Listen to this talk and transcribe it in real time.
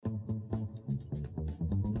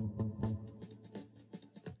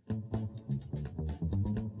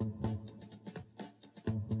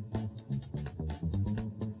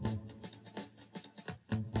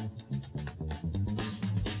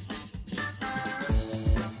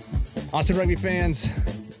Austin Rugby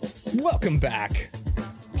fans, welcome back.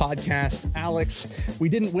 Podcast Alex, we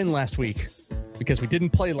didn't win last week because we didn't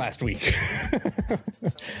play last week.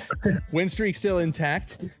 Win streak still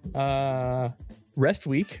intact. Rest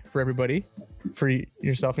week for everybody, for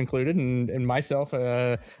yourself included, and myself.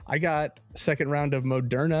 I got second round of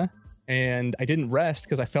Moderna, and I didn't rest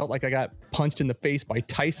because I felt like I got punched in the face by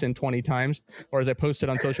Tyson 20 times, or as I posted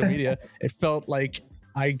on social media, it felt like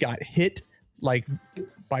I got hit like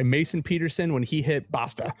by Mason Peterson when he hit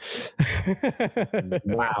Basta.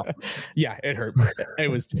 Wow. Yeah, it hurt.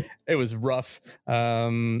 It was rough.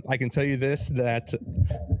 I can tell you this, that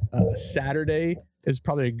Saturday is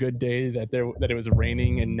probably a good day that it was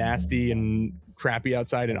raining and nasty and crappy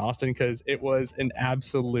outside in Austin, because it was an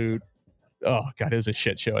absolute, oh god, it was a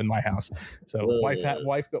shit show in my house. So wife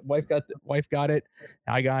got it,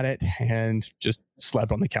 I got it, and just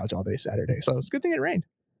slept on the couch all day Saturday. So it's a good thing it rained.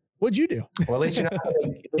 What'd you do? Well, at least you're not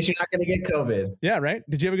going to get COVID. Yeah, right.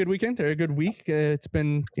 Did you have a good weekend or a good week? It's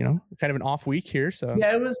been, kind of an off week here, so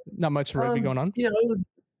yeah, it was not much rugby going on. It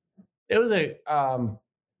was a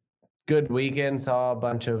good weekend. Saw a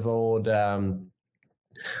bunch of old, ton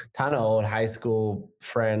of old high school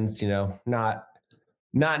friends. Not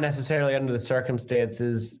necessarily under the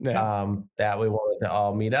circumstances that we wanted to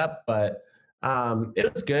all meet up, but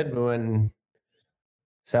it was good. We went and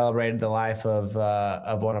celebrated the life of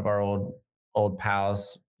one of our old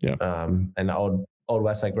pals, an old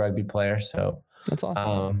Westlake rugby player. So that's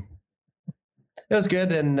awesome. It was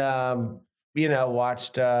good, and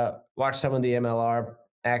watched some of the MLR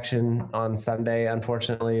action on Sunday.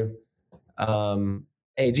 Unfortunately,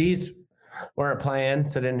 AGs weren't playing,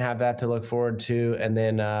 so didn't have that to look forward to. And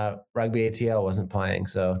then rugby ATL wasn't playing,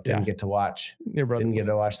 so didn't get to watch. Didn't get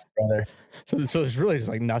to watch the brother. So there's really just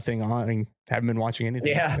like nothing on. I mean, haven't been watching anything.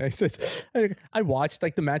 Yeah, I watched,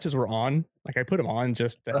 like, the matches were on. Like, I put them on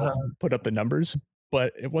just to help put up the numbers,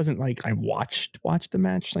 but it wasn't like I watched the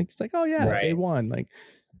match. Like, it's like, oh yeah, they won. Like,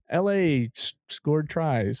 LA scored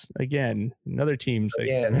tries again. Another team's like,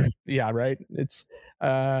 yeah, right. It's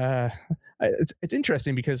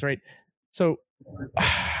interesting because, right. So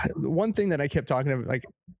one thing that I kept talking about, like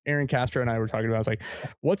Aaron Castro and I were talking about, is like,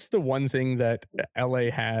 what's the one thing that LA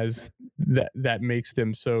has that makes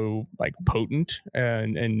them so like potent?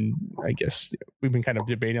 And I guess we've been kind of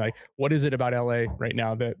debating, like, what is it about LA right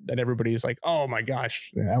now that everybody's like, oh my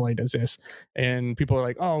gosh, LA does this, and people are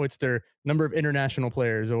like, oh, it's their number of international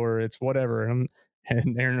players, or it's whatever. And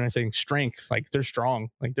Aaron and I saying strength, like they're strong,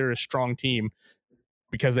 like they're a strong team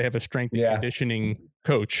because they have a strength and conditioning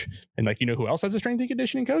coach. And like, who else has a strength and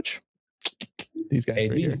conditioning coach? These guys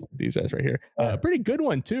right here. These guys right here. Pretty good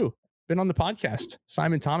one too. Been on the podcast.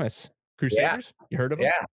 Simon Thomas, Crusaders. You heard of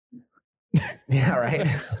him? Yeah. Yeah, right.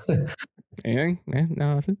 Anything? Yeah,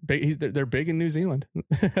 no, they're big in New Zealand.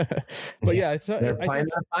 But yeah, it's they're playing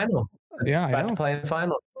the final. Yeah, I know. Playing the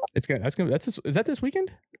final. Is that this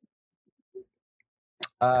weekend?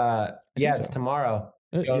 It's tomorrow.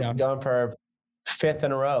 Going for fifth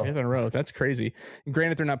in a row. That's crazy.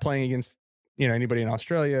 Granted, they're not playing against anybody in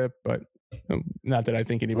Australia, but not that I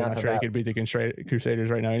think anybody in Australia could beat the Crusaders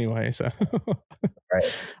right now anyway. So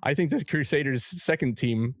right. I think the Crusaders' second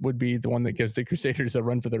team would be the one that gives the Crusaders a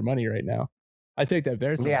run for their money right now. I take that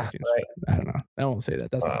very seriously. Right. I don't know. I won't say that.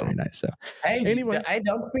 That's not very nice. So hey, anyway,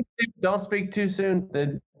 don't speak too soon.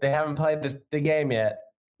 They haven't played the game yet.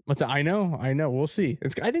 What's that? I know. We'll see.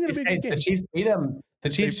 I think it'll be a good game. The Chiefs beat them. The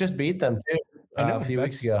Chiefs just beat them too. A few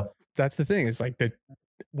weeks ago. That's the thing. It's like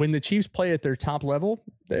when the Chiefs play at their top level,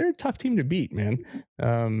 they're a tough team to beat, man.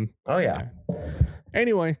 Oh yeah.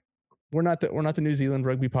 Anyway, we're not the New Zealand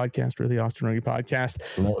rugby podcast. We're the Austin Rugby podcast.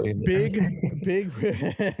 No, big.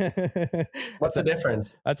 What's the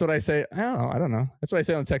difference? That's what I say. I don't know. That's what I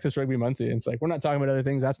say on Texas Rugby Monthly. It's like, we're not talking about other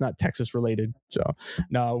things. That's not Texas related. So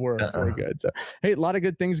no, we're good. So hey, a lot of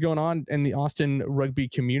good things going on in the Austin rugby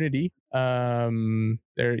community. The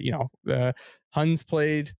Huns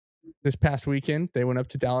played this past weekend. They went up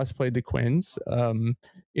to Dallas, played the Quins. I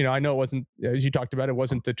know it wasn't, as you talked about, it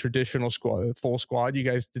wasn't the traditional full squad. You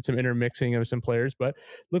guys did some intermixing of some players, but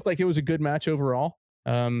looked like it was a good match overall.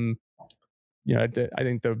 I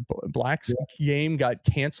think the Blacks game got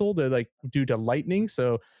canceled due to lightning.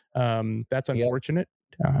 So that's unfortunate.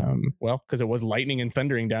 Because it was lightning and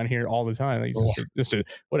thundering down here all the time.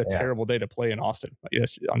 What a terrible day to play in Austin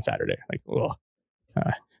on Saturday.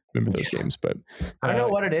 Remember those games, but I don't know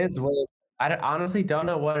what it is. I honestly don't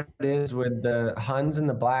know what it is with the Huns and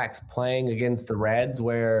the Blacks playing against the Reds,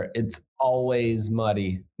 where it's always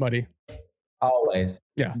muddy. Always.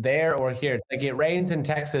 Yeah. There or here. Like, it rains in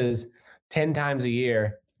Texas 10 times a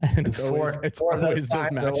year. And And it's four of those always those times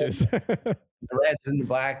are when matches. the Reds and the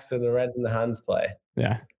Blacks, so the Reds and the Huns play.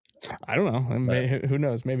 Yeah. I don't know. But Who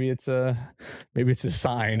knows? Maybe it's a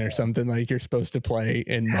sign or something, like you're supposed to play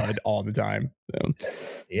in mud all the time. So,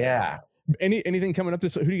 yeah. anything coming up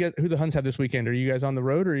this? Who the Huns have this weekend? Are you guys on the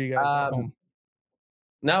road or are you guys home?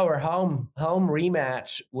 No, we're home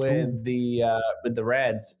rematch Ooh. with the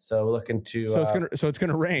Reds. So looking to So it's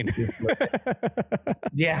gonna rain.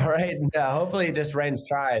 yeah, right. No, hopefully it just rains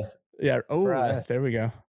tries Yeah. for Oh yeah. us. There we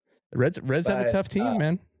go. The Reds have a But tough team,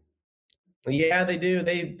 man. yeah, they do.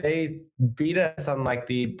 They beat us on like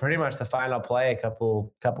the pretty much the final play a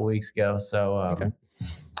couple weeks ago. So Okay.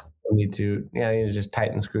 I need to just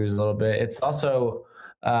tighten screws a little bit. It's also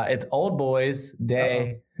it's Old Boys Uh-oh.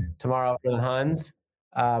 Day tomorrow for the Huns.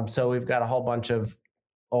 So we've got a whole bunch of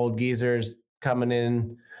old geezers coming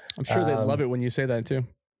in. I'm sure they love it when you say that too.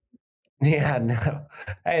 Yeah, no.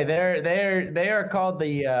 Hey, they are called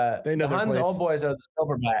They know the their Huns Old place. Boys are the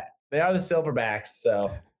silverback. They are the silverbacks.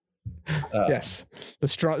 So Yes, the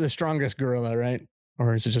strongest gorilla, right?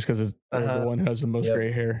 Or is it just because they're the uh-huh. one who has the most Yep.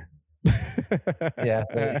 gray hair? Yeah,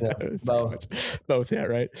 Pretty both. much both. Yeah,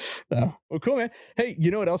 right. Well, cool, man. Hey,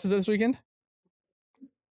 you know what else is this weekend?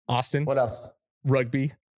 Austin What else?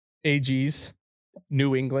 rugby, AGs,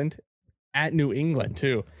 New England at New England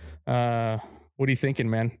too. What are you thinking,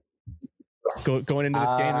 man? Going into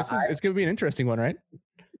this game, it's going to be an interesting one, right?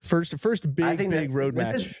 First I think big road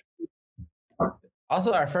this is match.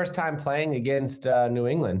 also our first time playing against New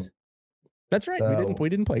England. That's right. So, We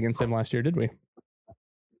didn't play against them last year, did we?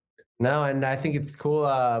 no, and I think it's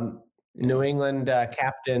cool. New England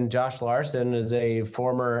captain Josh Larson is a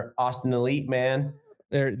former Austin Elite man.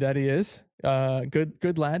 There, that he is.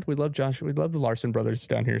 Good lad. We love Josh. We love the Larson brothers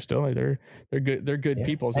down here still. They're good. They're good Yeah.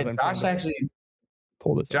 people. So And I'm trying Josh to actually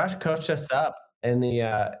pull this up. Josh coached us up in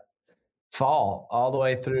the fall all the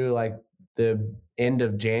way through like the end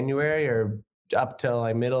of January or up till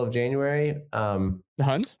like middle of January. The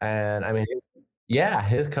Huns. And I mean,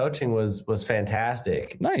 his coaching was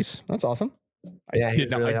fantastic. Nice. That's awesome. Yeah, he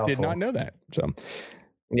was I really did not helpful. know that.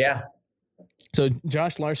 Yeah, So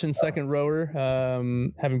Josh Larson, second rower,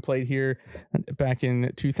 having played here back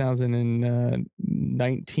in 2019.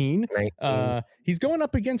 19. He's going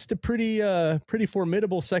up against a pretty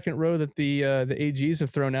formidable second row that the AGs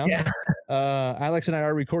have thrown out. Yeah, Alex and I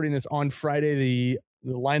are recording this on Friday. The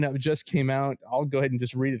lineup just came out. I'll go ahead and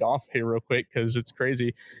just read it off here real quick because it's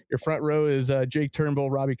crazy. Your front row is Jake Turnbull,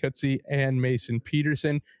 Robbie Cutsey, and Mason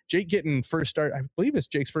Peterson. Jake getting first start. I believe it's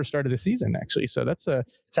Jake's first start of the season, actually. So that's a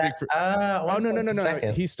big. Oh no!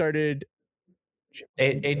 Second. He started.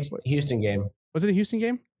 Houston game. Was it a Houston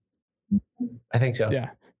game? I think so. Yeah.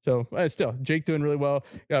 So still, Jake doing really well.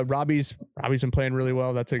 Robbie's been playing really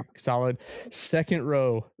well. That's a solid second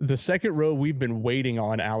row. The second row we've been waiting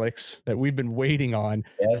on, Alex. That we've been waiting on.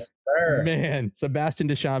 Yes, sir. Man, Sebastian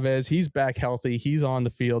DeChavez, he's back healthy. He's on the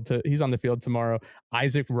field tomorrow.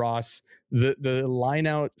 Isaac Ross, the line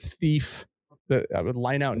out thief, the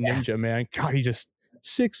line out ninja, man. God, he just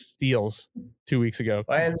 6 steals 2 weeks ago.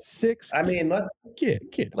 And 6. I mean,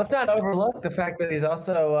 let's not overlook the fact that he's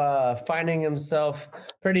also finding himself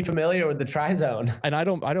pretty familiar with the try zone. And I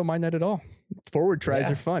don't mind that at all. Forward tries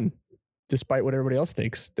are fun, despite what everybody else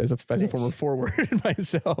thinks. As a former forward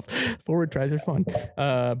myself, forward tries are fun.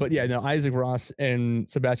 But yeah, no, Isaac Ross and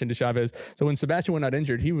Sebastian DeChavez. So when Sebastian went out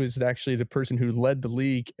injured, he was actually the person who led the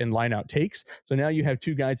league in lineout takes. So now you have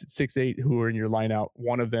 2 guys at 6'8" who are in your lineout.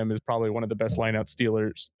 One of them is probably one of the best lineout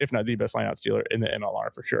stealers, if not the best lineout stealer in the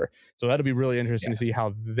MLR for sure. So that'll be really interesting to see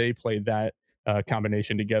how they play that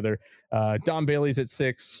combination together. Don Bailey's at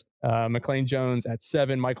 6, McLean Jones at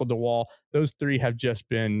 7, Michael DeWall. Those 3 have just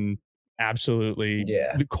been absolutely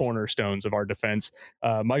the cornerstones of our defense.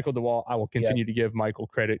 Michael DeWall, I will continue to give Michael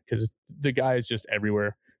credit because the guy is just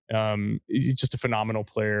everywhere. He's just a phenomenal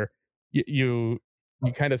player. You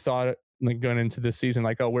kind of thought like going into this season,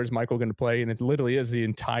 like, oh, where's Michael going to play? And it literally is the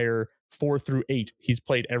entire 4 through 8. He's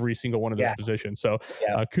played every single one of those positions. So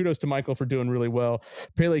kudos to Michael for doing really well.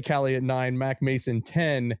 Pele Cali at 9, Mac Mason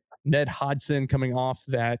 10, Ned Hodson coming off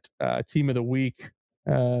that team of the week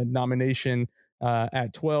nomination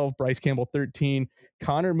at 12, Bryce Campbell 13,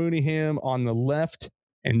 Connor Mooneyham on the left,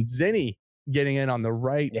 and Zenny getting in on the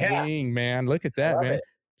right wing, man. Look at that, man.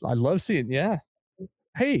 I love seeing it. Yeah.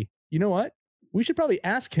 Hey, you know what? We should probably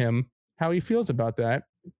ask him how he feels about that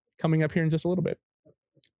coming up here in just a little bit.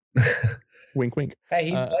 Wink, wink. Hey,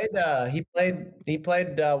 he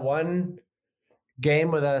played one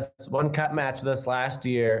game with us, one cut match with us last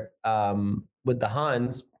year with the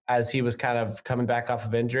Huns as he was kind of coming back off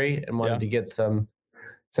of injury and wanted to get some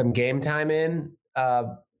game time in.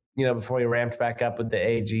 before he ramped back up with the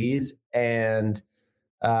AGs, and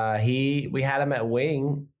we had him at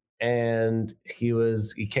wing, and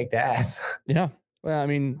he kicked ass. Yeah. Well, I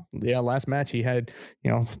mean, yeah, last match he had,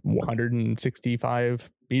 165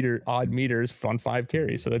 odd meters on 5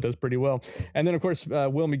 carries. So that does pretty well. And then, of course,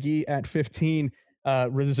 Will McGee at 15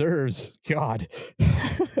 reserves. God,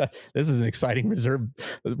 this is an exciting reserve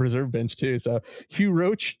bench, too. So Hugh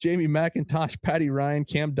Roach, Jamie McIntosh, Patty Ryan,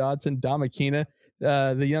 Cam Dodson, Dom Aquina,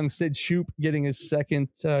 the young Sid Shoop getting his second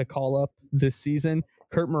call up this season.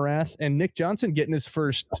 Kurt Morath and Nick Johnson getting his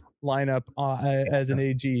first lineup as an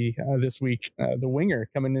AG this week. The winger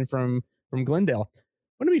coming in from Glendale.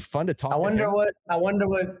 Wouldn't it be fun to talk I to wonder him? what I wonder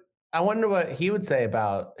what I wonder what he would say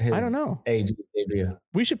about I don't his know. AG debut.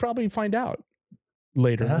 We should probably find out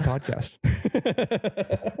later in the podcast.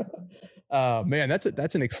 Man,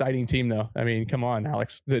 that's an exciting team, though. I mean, come on,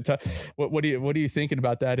 Alex. What are you thinking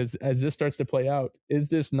about that as this starts to play out? Is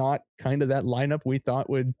this not kind of that lineup we thought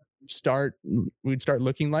we'd start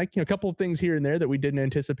looking like? A couple of things here and there that we didn't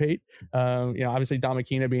anticipate. Obviously Dom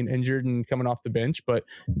Aquina being injured and coming off the bench, but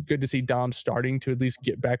good to see Dom starting to at least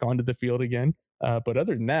get back onto the field again. But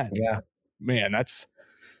other than that, Yeah, man, it's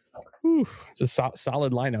a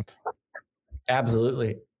solid lineup.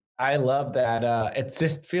 absolutely. I love that. It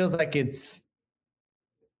just feels like we're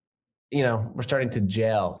starting to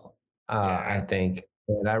gel. I think,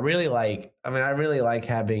 and I really like. I mean, I really like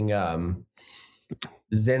having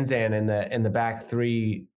Zinzan in the back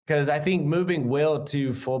three, because I think moving Will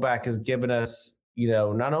to fullback has given us,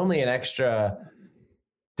 not only an extra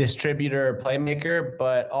distributor playmaker,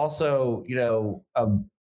 but also, a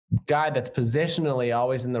guy that's positionally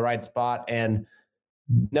always in the right spot. And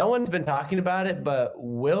no one's been talking about it, but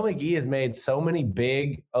Will McGee has made so many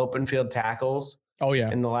big open field tackles Oh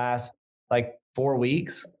yeah, in the last like 4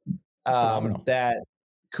 weeks, it's phenomenal. that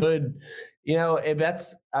could, if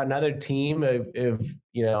that's another team, if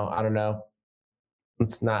I don't know,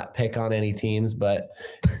 let's not pick on any teams, but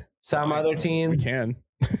some other We teams, can.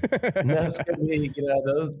 those could be,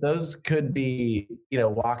 those could be,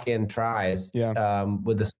 walk-in tries, Yeah.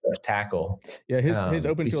 with the tackle. Yeah, his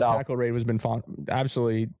open We field saw, tackle rate has been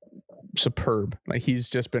absolutely superb. Like he's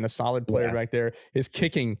just been a solid player yeah, right there. His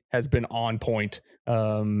kicking has been on point.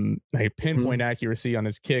 Like pinpoint accuracy on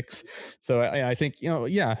his kicks. So I think,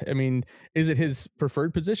 yeah, I mean, is it his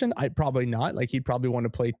preferred position? I probably not. Like he'd probably want to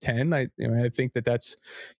play 10. I think that's,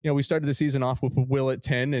 we started the season off with Will at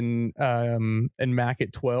 10 and Mac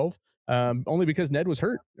at 12. Only because Ned was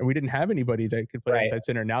hurt and we didn't have anybody that could play right, inside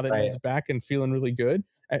center. Now that right, Ned's back and feeling really good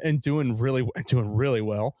and doing really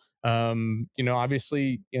well,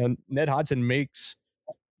 obviously, Ned Hodson makes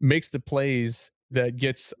the plays that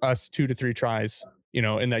gets us 2 to 3 tries,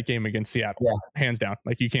 in that game against Seattle, yeah, hands down.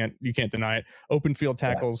 Like you can't deny it. Open field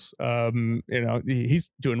yeah, tackles, he's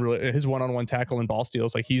doing really his one-on-one tackle and ball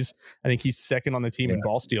steals. Like I think he's second on the team yeah, in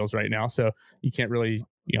ball steals right now. So you can't really,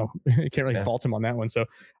 yeah. fault him on that one. So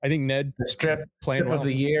I think Ned The playing strip of well.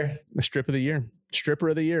 the year. The stripper of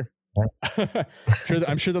the year.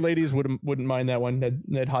 I'm sure the ladies wouldn't mind that one.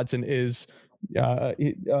 Ned Hodson is a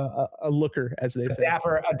looker, as they say. A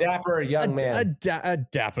dapper young man. A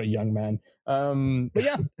dapper young man. But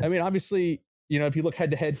yeah, I mean, obviously, if you look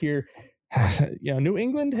head to head here, New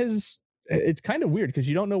England it's kind of weird because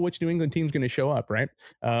you don't know which New England team's going to show up, right?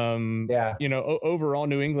 Yeah, Overall,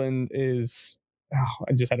 New England is. Oh,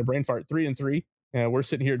 I just had a brain fart. 3-3. We're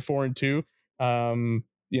sitting here at 4-2.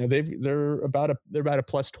 They're about a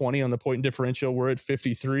plus 20 on the point differential. We're at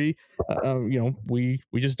 53. We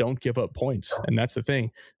just don't give up points, and that's the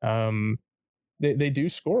thing. They do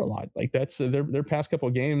score a lot. Like that's their past couple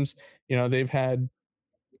of games. They've had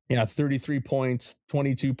 33 points,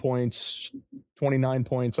 22 points, 29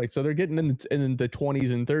 points. Like so, they're getting in the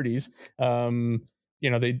 20s and 30s.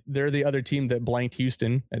 They're the other team that blanked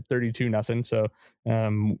Houston at 32-0. So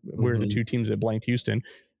we're the two teams that blanked Houston.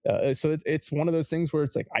 So it's one of those things where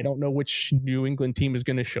it's like I don't know which New England team is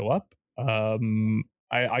going to show up.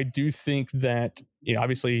 I do think that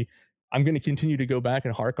obviously I'm going to continue to go back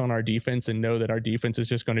and hark on our defense and know that our defense is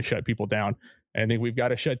just going to shut people down. And I think we've got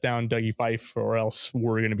to shut down Dougie Fife or else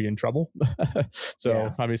we're going to be in trouble. So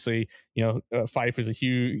yeah, obviously, Fife is a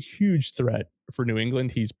huge threat for New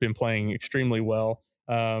England. He's been playing extremely well,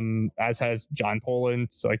 as has John Poland.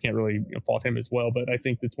 So I can't really fault him as well. But I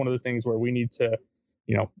think it's one of the things where we need to,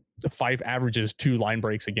 the Fife averages 2 line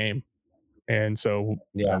breaks a game. And so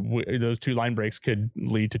yeah, those 2 line breaks could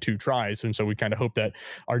lead to 2 tries. And so we kind of hope that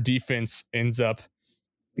our defense ends up,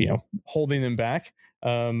 holding them back.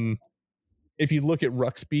 If you look at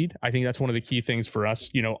ruck speed, I think that's one of the key things for us.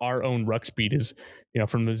 Our own ruck speed is,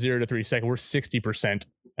 from the 0 to 3 second, we're 60%.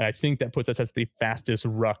 And I think that puts us as the fastest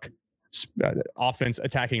offense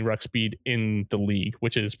attacking ruck speed in the league,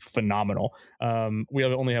 which is phenomenal. We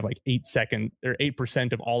only have like 8 second or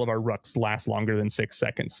 8% of all of our rucks last longer than 6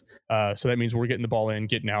 seconds. So that means we're getting the ball in,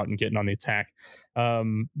 getting out, and getting on the attack.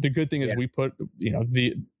 The good thing is Yeah. we put,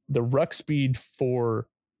 the ruck speed for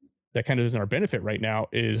that kind of is in our benefit right now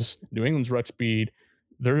is New England's ruck speed.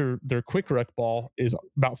 Their quick ruck ball is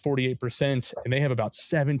about 48%, and they have about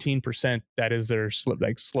 17% that is their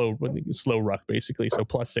slow ruck basically. So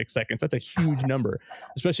plus 6 seconds. That's a huge number,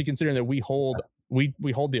 especially considering that we hold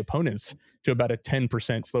the opponents to about a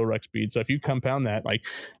 10% slow ruck speed. So if you compound that, like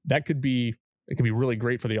that could be it could be really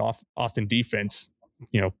great for the Austin defense.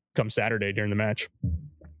 Come Saturday during the match.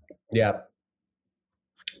 Yeah.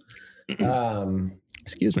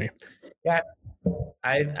 Excuse me. Yeah.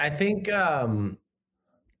 I think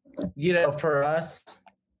for us,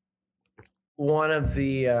 one of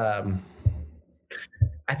the I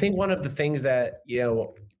think one of the things that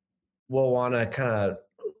we'll want to kind of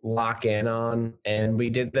lock in on, and we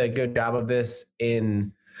did the good job of this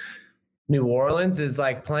in New Orleans, is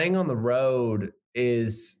like playing on the road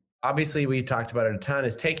is obviously, we talked about it a ton,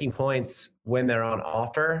 is taking points when they're on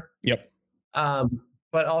offer. Yep.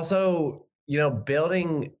 But also,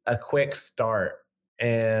 building a quick start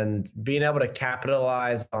and being able to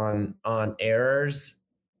capitalize on errors,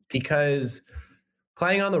 because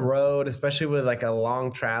playing on the road, especially with like a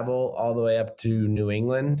long travel all the way up to New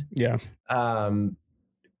England, Yeah.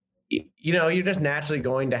 You're just naturally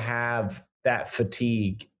going to have that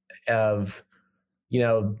fatigue of,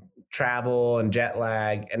 travel and jet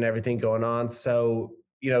lag and everything going on. So,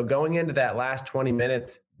 going into that last 20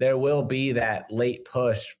 minutes, there will be that late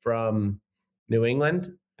push from New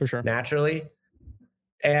England For sure. naturally.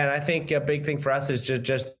 And I think a big thing for us is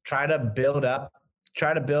just try to build up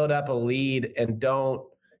a lead, and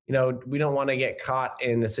we don't want to get caught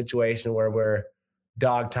in a situation where we're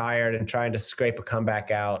dog tired and trying to scrape a comeback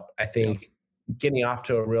out. I think getting off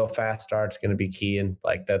to a real fast start is going to be key. And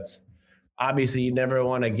like, that's obviously, you never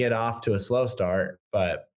want to get off to a slow start,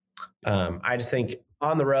 but I just think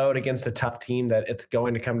on the road against a tough team that it's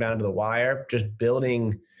going to come down to the wire, just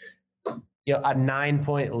building, a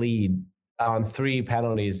 9-point lead on 3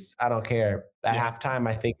 penalties. I don't care. At halftime,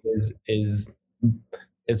 I think is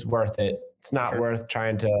worth it. It's not worth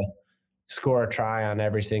trying to score a try on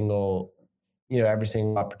every single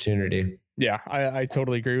opportunity. Yeah, I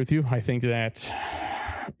totally agree with you. I think that,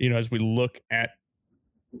 as we look at,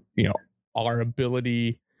 our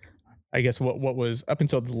ability, I guess what was up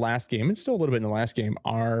until the last game, and still a little bit in the last game,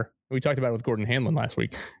 we talked about it with Gordon Hanlon last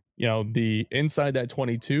week. The inside that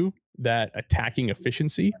 22, that attacking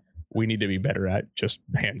efficiency, we need to be better at, just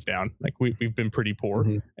hands down. Like we've been pretty poor,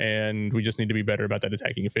 and we just need to be better about that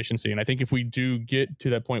attacking efficiency. And I think if we do get to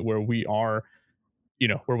that point where we are,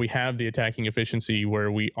 where we have the attacking efficiency,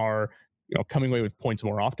 where we are, coming away with points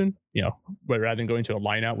more often, rather than going to a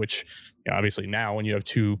line out, which obviously now when you have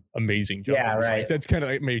 2 amazing jumpers, like that's kind of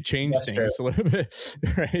like may change things a little bit,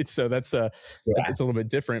 right? So that's it's a little bit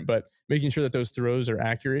different, but making sure that those throws are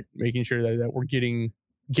accurate, making sure that we're getting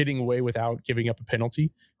away without giving up a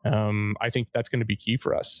penalty. I think that's going to be key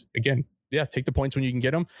for us. Again, take the points when you can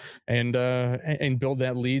get them, and build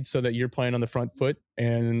that lead so that you're playing on the front foot.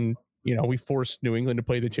 And we forced New England to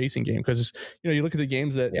play the chasing game, because you look at the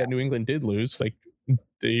games that New England did lose, like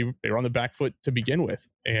they were on the back foot to begin with,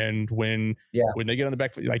 and when they get on the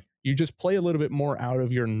back foot, like you just play a little bit more out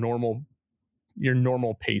of your normal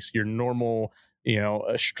pace, your normal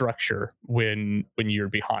structure when you're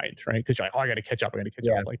behind, right? Because you're like, I gotta catch up.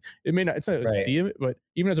 Like it may not, it's not see it, but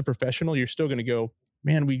even as a professional, you're still going to go,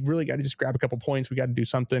 man, we really got to just grab a couple points, we got to do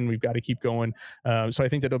something, we've got to keep going. So I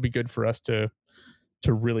think that'll be good for us to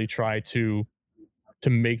really try to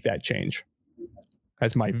make that change.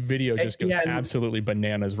 As my video just goes absolutely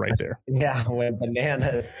bananas right there. Yeah, went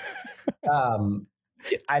bananas.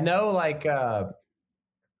 I know, like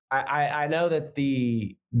I know that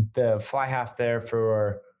the fly half there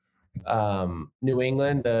for New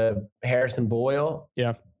England, the Harrison Boyle,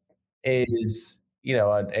 is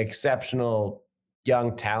an exceptional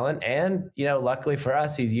young talent, and luckily for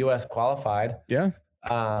us, he's U.S. qualified.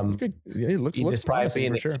 It's good. It looks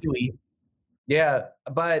promising for sure. Yeah,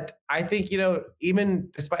 but I think even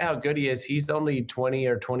despite how good he is, he's only 20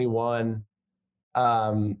 or 21.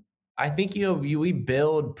 I think we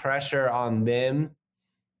build pressure on them,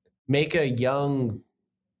 make a young,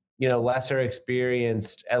 lesser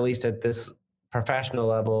experienced, at least at this professional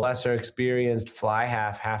level, lesser experienced fly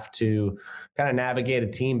half have to kind of navigate a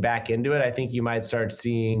team back into it. I think you might start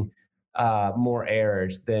seeing more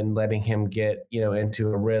errors than letting him get, into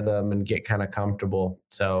a rhythm and get kind of comfortable.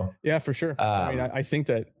 So yeah, for sure. I mean, I think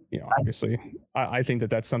that, obviously, I think that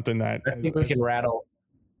that's something that I think we can rattle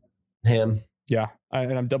him. Yeah,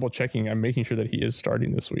 and I'm double checking. I'm making sure that he is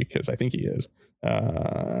starting this week because I think he is.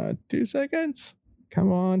 2 seconds.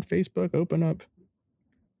 Come on, Facebook, open up.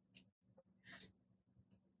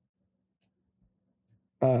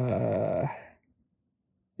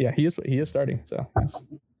 Yeah, he is starting. So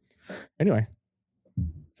anyway.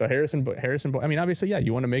 So Harrison. I mean, obviously, yeah.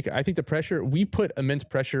 You want to make. I think the pressure. We put immense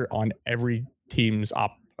pressure on every team's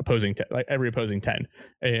opposing, like every opposing 10,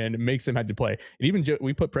 and it makes them have to play. And even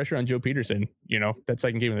we put pressure on Joe Peterson. That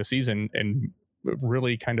second game of the season, and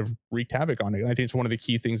really kind of wreaked havoc on it. And I think it's one of the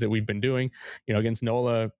key things that we've been doing. Against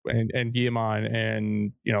Nola and Guillemot,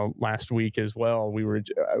 and last week as well. We were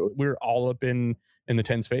all up in the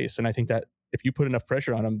 10's face, and I think that if you put enough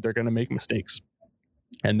pressure on them, they're going to make mistakes.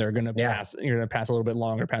 And they're going to pass. You're going to pass a little bit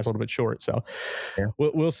long or pass a little bit short. So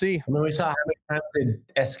we'll see. I mean, we saw how many times did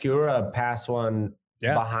Escura pass one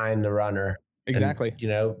behind the runner. Exactly.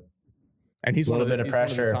 And, and he's one of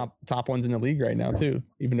the top ones in the league right now too.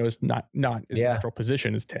 Even though it's not his natural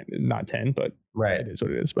position is 10, not 10, but it is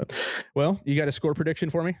what it is. But you got a score prediction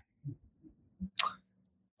for me?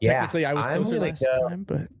 Yeah, technically I was closer last time,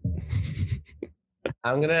 but.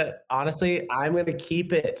 I'm gonna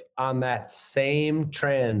keep it on that same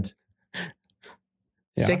trend.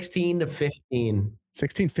 16-15.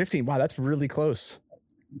 16-15. Wow, that's really close.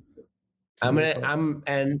 I'm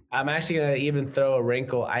actually gonna even throw a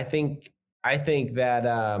wrinkle. I think that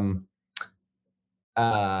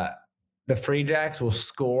the Free Jacks will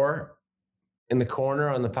score in the corner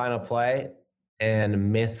on the final play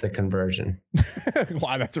and miss the conversion.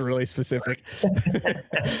 Wow, that's really specific.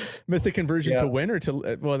 Miss the conversion to win, or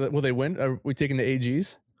to will they win? Are we taking the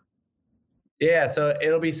AGs? Yeah, so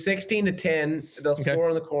it'll be 16-10. They'll score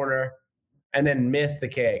in the corner and then miss the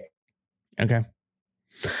kick. Okay.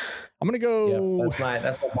 I'm gonna go.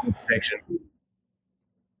 That's my prediction.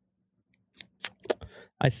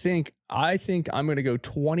 I think I'm gonna go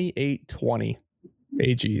 28-20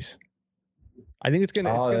 AGs. I think it's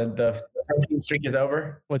gonna. The 15 streak is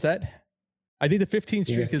over. What's that? I think the 15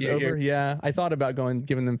 streak is over. Yeah, I thought about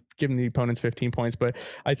giving the opponents 15 points, but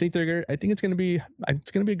I think it's going to be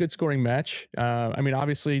a good scoring match. I mean,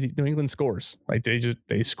 obviously New England scores. Like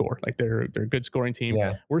they score. Like they're a good scoring team.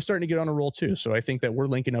 Yeah. We're starting to get on a roll too. So I think that we're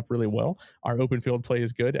linking up really well. Our open field play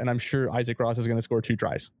is good, and I'm sure Isaac Ross is going to score 2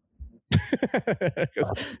 tries.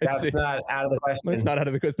 That's not out of the question. It's not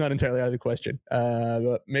not entirely out of the question.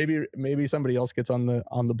 But maybe somebody else gets on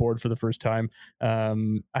the board for the first time.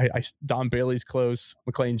 Don Bailey's close.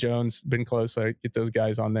 McLean Jones been close. I get those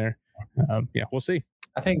guys on there. We'll see.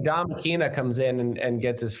 I think Don McKenna comes in and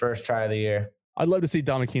gets his first try of the year. I'd love to see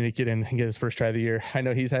Don McKenna get in and get his first try of the year. I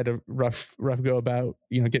know he's had a rough go about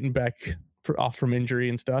getting back off from injury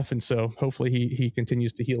and stuff, and so hopefully he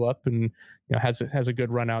continues to heal up and has a good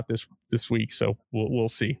run out this week. So we'll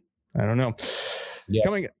see. I don't know. Yeah.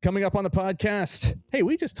 Coming up on the podcast. Hey,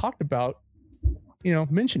 we just talked about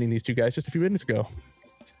mentioning these 2 guys just a few minutes ago.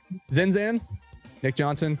 Zinzan, Nick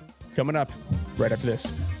Johnson, coming up right after this.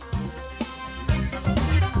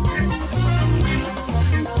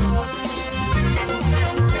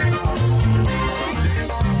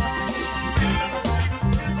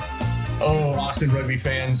 Oh, Austin rugby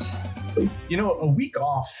fans. A week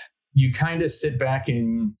off, you kind of sit back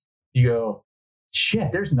and you go,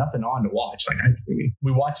 shit, there's nothing on to watch. Like,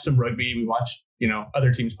 we watch some rugby, we watch,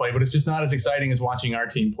 other teams play, but it's just not as exciting as watching our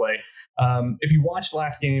team play. If you watched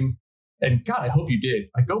last game, and God, I hope you did,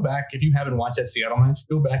 go back. If you haven't watched that Seattle match,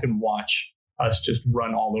 go back and watch us just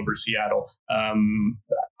run all over Seattle.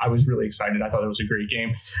 I was really excited. I thought it was a great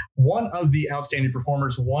game. One of the outstanding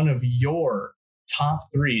performers, one of your top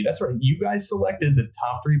 3. That's right. You guys selected the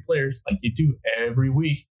top 3 players like you do every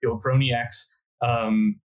week. Field Crony X.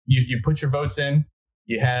 You put your votes in.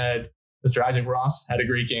 You had Mr. Isaac Ross had a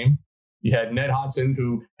great game. You had Ned Hodson,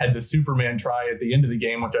 who had the Superman try at the end of the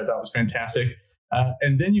game, which I thought was fantastic.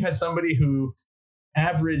 And then you had somebody who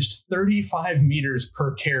averaged 35 meters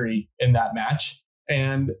per carry in that match.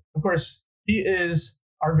 And of course, he is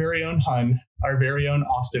our very own Hun, our very own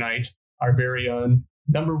Austinite, our very own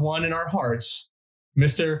number 1 in our hearts,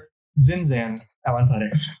 Mr. Zinzan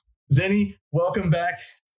Alanpade. Zenny, welcome back.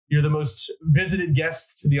 You're the most visited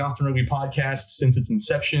guest to the Austin Rugby podcast since its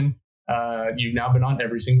inception. You've now been on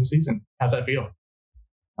every single season. How's that feel?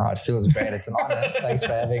 Oh, it feels great. It's an honor. Thanks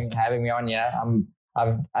for having me on. Yeah,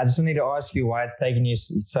 I just need to ask you why it's taken you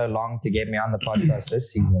so long to get me on the podcast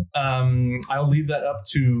this season. I'll leave that up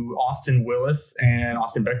to Austin Willis and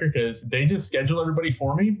Austin Becker because they just schedule everybody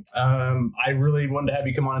for me. I really wanted to have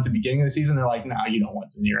you come on at the beginning of the season. They're like, "Nah, you don't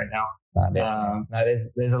want Zinni right now." No,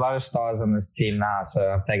 there's a lot of stars on this team now,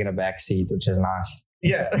 so I've taken a back seat, which is nice.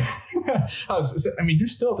 Yeah. I mean, you're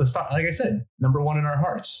still the star. Like I said, number one in our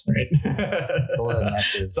hearts, right? All that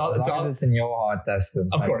matters. As long as it's in your heart, Dustin.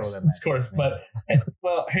 Of course. But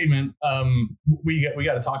well, hey, man, we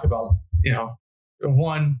got to talk about,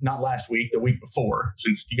 one, not last week, the week before,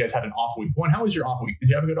 since you guys had an off week. One, how was your off week? Did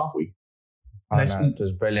you have a good off week? Oh, no, it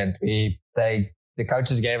was brilliant. The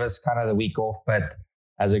coaches gave us kind of the week off, but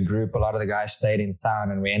as a group, a lot of the guys stayed in town,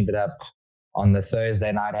 and we ended up on the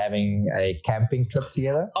Thursday night having a camping trip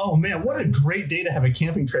together. Oh man, what a great day to have a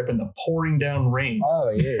camping trip in the pouring down rain. Oh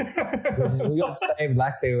yeah. We got saved.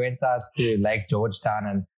 Luckily, we went out to Lake Georgetown,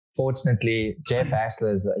 and fortunately, Jeff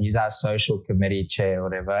Hassler, he's our social committee chair or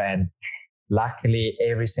whatever, and luckily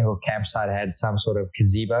every single campsite had some sort of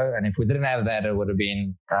gazebo, and if we didn't have that, it would have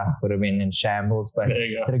been in shambles. But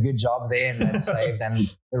did a good job there, and that saved.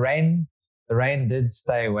 And the rain did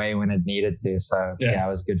stay away when it needed to. So yeah, it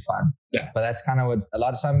was good fun. Yeah. But that's kind of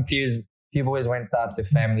what some few boys went out to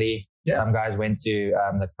family. Yeah. Some guys went to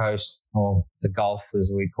the coast or the Gulf,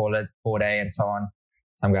 as we call it, 4-day and so on.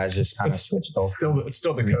 Some guys just kind of switched off. It's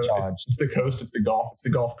still the coast. It's the coast. It's the Gulf. It's the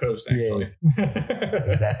Gulf Coast, actually. Yes.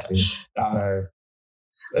 Exactly. So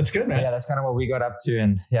that's good, man. Yeah, that's kind of what we got up to.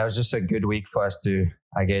 And yeah, it was just a good week for us to,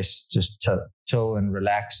 I guess, just chill and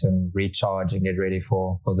relax and recharge and get ready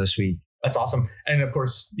for this week. That's awesome. And of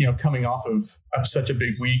course, coming off of such a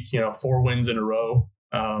big week, 4 wins in a row.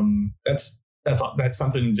 That's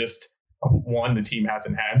something just the team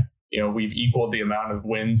hasn't had. We've equaled the amount of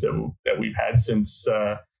wins that we've had since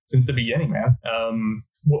the beginning, man.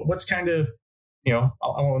 What's kind of, I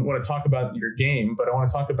want to talk about your game, but I want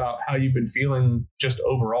to talk about how you've been feeling just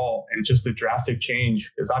overall and just the drastic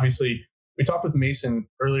change. Because obviously we talked with Mason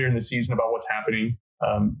earlier in the season about what's happening.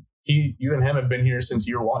 You and him have been here since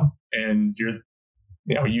year one, and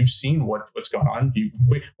you've seen what's going on.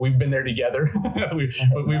 We've been there together.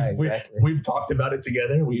 We've talked about it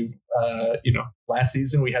together. Last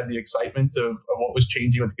season we had the excitement of what was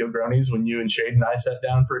changing with the Gilgronis when you and Shade and I sat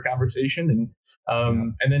down for a conversation,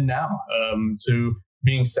 and then now to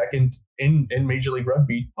being second in Major League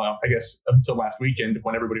Rugby. Well, I guess up until last weekend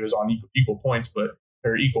when everybody was on equal points,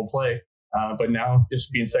 or equal play. But now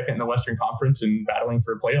just being second in the Western Conference and battling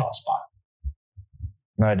for a playoff spot.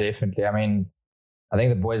 No, definitely. I mean, I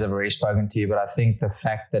think the boys have already spoken to you, but I think the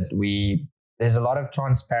fact that there's a lot of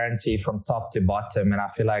transparency from top to bottom. And I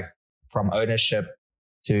feel like from ownership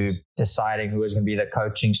to deciding who is going to be the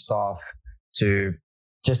coaching staff to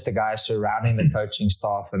just the guys surrounding the coaching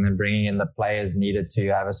staff and then bringing in the players needed to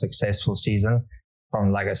have a successful season.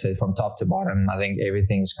 Like I said, from top to bottom, I think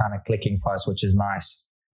everything's kind of clicking for us, which is nice.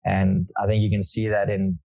 And I think you can see that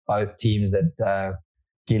in both teams that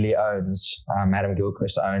Gilly owns, Adam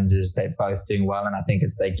Gilchrist owns, is they're both doing well. And I think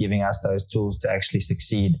they're giving us those tools to actually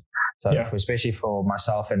succeed. So especially for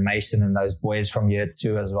myself and Mason and those boys from year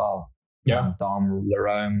 2 as well. Yeah. Dom,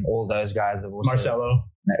 Larome, all those guys have also. Marcelo.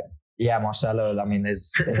 Yeah, Marcelo. I mean,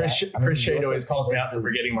 there's Chris Shade always calls me out for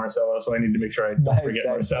forgetting Marcelo, so I need to make sure I don't forget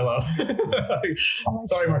Marcelo.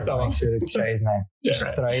 Sorry, Marcelo. Make sure to throw his name.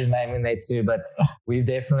 Throw his name in there too. But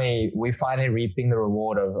we're finally reaping the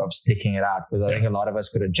reward of sticking it out, because I think a lot of us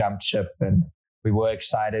could have jumped ship, and we were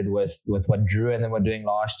excited with what Drew and them were doing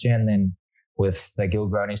last year, and then with the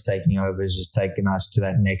Gilgronis taking over, is just taking us to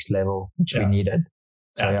that next level, which we needed.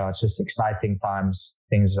 So it's just exciting times.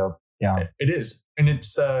 Things are. Yeah, it is, and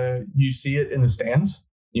it's you see it in the stands.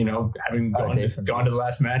 Having gone to the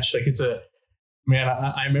last match, like it's a man.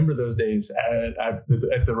 I remember those days at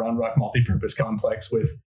the Round Rock Multipurpose Complex with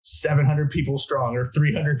 700 people strong or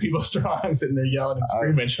 300 people strong, sitting there yelling and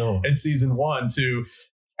screaming. In season 1 to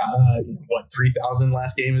 3,000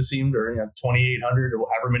 last game it seemed, or 2,800 or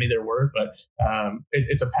however many there were. But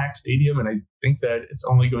it's a packed stadium, and I think that it's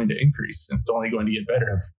only going to increase and it's only going to get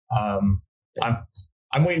better.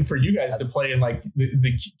 I'm waiting for you guys to play in like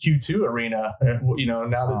the Q2 arena.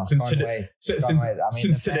 Now that since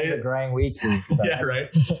today, the growing weeks. Yeah, right.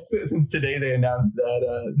 Since today they announced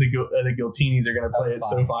that the Giltinis are going to play at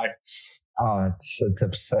SoFi. Oh, it's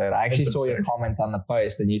absurd. I actually saw your comment on the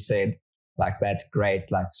post, and you said like that's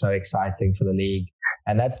great, like so exciting for the league.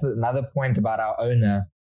 And that's another point about our owner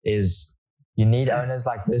is you need owners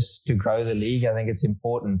like this to grow the league. I think it's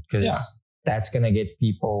important because that's going to get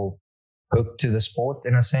people hooked to the sport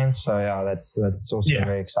in a sense. So that's also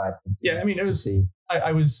very exciting. I mean,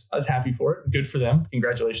 I was happy for it. Good for them.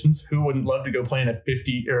 Congratulations. Who wouldn't love to go play in a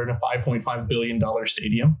 $5.5 billion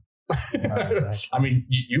stadium? Exactly. I mean,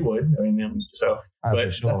 you would. I mean, so,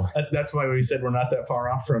 but sure. that's why we said we're not that far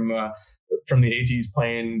off from the AGs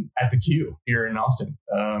playing at the Q here in Austin.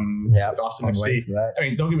 With Austin FC. I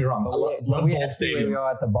mean, don't get me wrong. I love Bold Stadium. We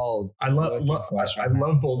are at the Bold. I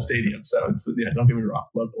love Bold Stadium. So don't get me wrong.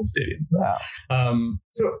 Love Bold Stadium. Yeah.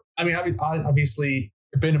 So I mean, obviously,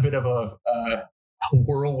 it's been a bit of a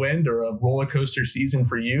whirlwind or a roller coaster season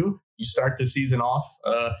for you. You start the season off.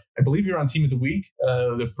 I believe you're on Team of the Week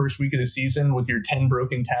the first week of the season with your 10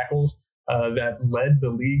 broken tackles that led the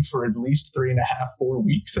league for at least 3.5-4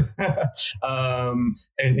 weeks.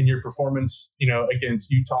 And your performance,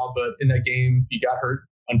 against Utah, but in that game you got hurt,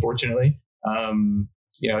 unfortunately.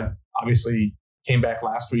 Obviously came back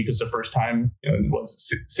last week. It was the first time,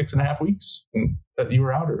 6.5 weeks that you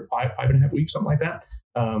were out, or 5.5 weeks, something like that.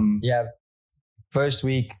 First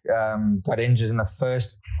week, got injured in the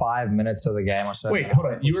first 5 minutes of the game or so. Wait, hold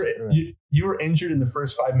on. You were injured in the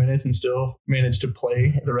first 5 minutes and still managed to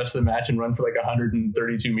play the rest of the match and run for like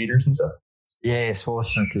 132 meters and stuff? Yes,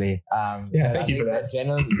 fortunately. Thank you for that.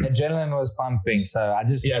 Adrenaline was pumping. So I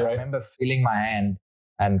remember feeling my hand,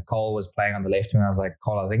 and Cole was playing on the left wing. I was like,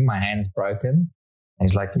 Cole, I think my hand's broken. And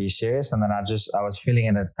he's like, are you serious? And then I was feeling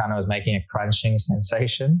it. It kind of was making a crunching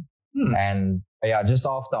sensation. And just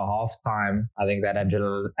after halftime, I think that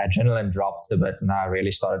adrenaline dropped a bit, and I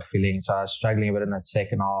really started feeling. So I was struggling a bit in that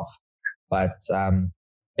second half. But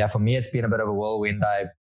for me, it's been a bit of a whirlwind. I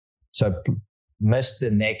missed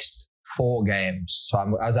the next 4 games. So I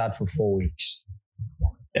was out for 4 weeks.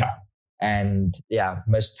 Yeah. And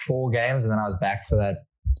missed 4 games, and then I was back for that.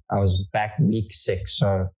 I was back week 6.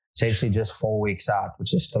 So essentially just 4 weeks out,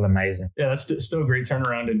 which is still amazing. Yeah, that's still a great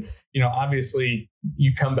turnaround. And, obviously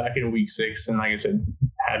you come back in week 6 and, like I said,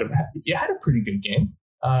 you had a pretty good game.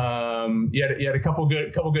 You had a couple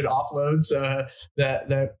good offloads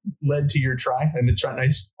that led to your try, and a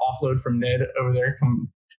nice offload from Ned over there.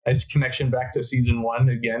 Nice connection back to season 1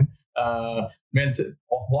 again.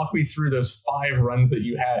 Walk me through those 5 runs that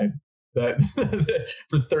you had that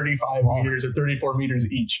for 35 meters or 34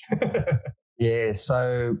 meters each. Yeah,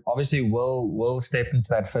 so obviously Will stepped into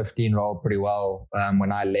that 15 role pretty well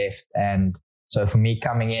when I left. And so for me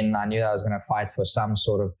coming in, I knew that I was going to fight for some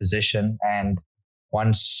sort of position. And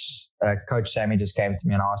once Coach Sammy just came to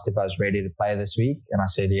me and asked if I was ready to play this week, and I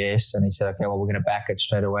said yes. And he said, okay, well, we're going to back it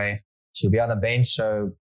straight away. She'll be on the bench,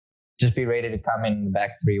 so just be ready to come in the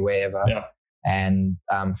back 3 wherever. Yeah. And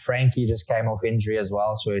Frankie just came off injury as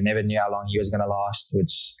well, so we never knew how long he was going to last, which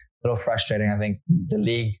is a little frustrating. I think the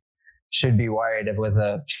league should be worried with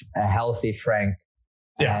a healthy Frank.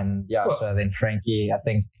 Yeah. And so then Frankie, I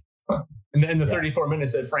think. And then the 34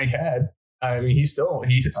 minutes that Frank had, I mean, he still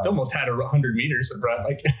almost had 100 meters, right?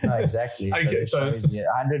 Like, no, exactly. So it's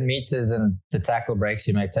 100 meters, and the tackle breaks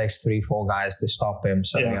him. It takes 3-4 guys to stop him.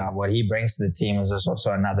 So what he brings to the team is just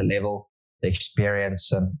also another level, the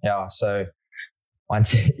experience, and so.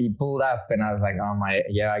 Once he pulled up, and I was like, oh my,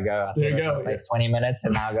 here I go. I thought I was going to play 20 minutes,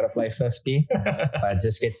 and now I got to play 50. But I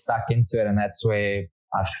just get stuck into it, and that's where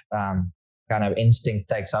kind of instinct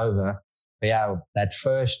takes over. But that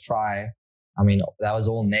first try, I mean, that was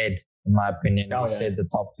all Ned, in my opinion. He said the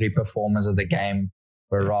top 3 performers of the game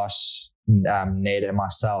were Ross, Ned, and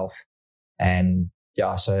myself. And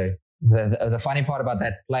so the funny part about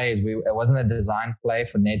that play is it wasn't a design play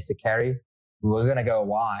for Ned to carry. We were going to go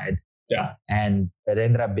wide. Yeah. And it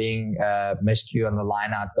ended up being a miscue on the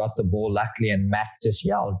line out, got the ball luckily, and Mac just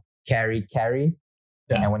yelled, carry.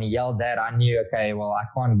 Yeah. And when he yelled that, I knew, okay, well, I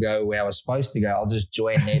can't go where I was supposed to go. I'll just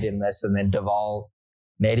join Ned in this. And then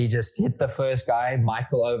Neddy just hit the first guy.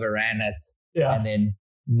 Michael overran it. Yeah. And then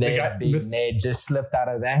Ned just slipped out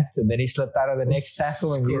of that. And then he slipped out of the next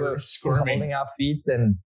tackle, and we were holding our feet.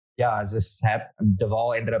 And I just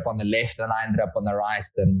Duval ended up on the left, and I ended up on the right,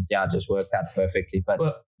 and it just worked out perfectly. But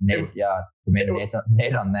Ned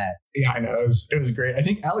on that. Yeah, I know. It was great. I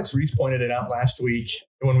think Alex Reese pointed it out last week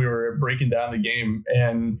when we were breaking down the game,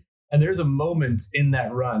 and there's a moment in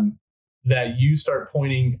that run that you start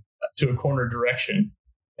pointing to a corner direction,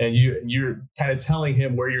 and you're kind of telling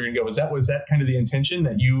him where you're going to go. Was that kind of the intention,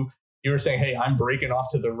 that you were saying, hey, I'm breaking off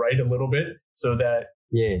to the right a little bit so that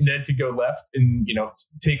Ned could go left and,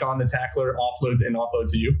 take on the tackler, offload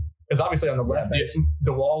to you? Because obviously on the left,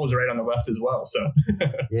 the wall was right on the left as well. So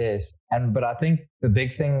yes. But I think the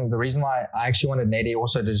big thing, the reason why I actually wanted Neddy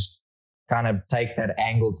also to just kind of take that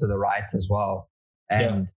angle to the right as well.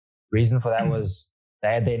 And reason for that was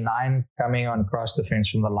they had their 9 coming on cross defense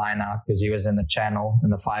from the line out, because he was in the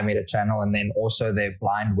 5 meter channel, and then also their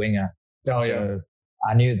blind winger.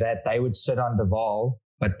 I knew that they would sit on Duval,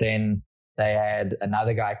 but then they had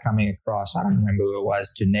another guy coming across. I don't remember who it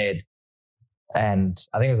was, to Ned. And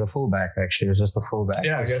I think it was the fullback, actually. It was just the fullback.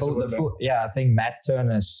 Yeah, I guess it would I think Matt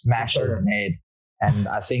Turner smashes Ned. And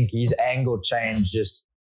I think his angle change just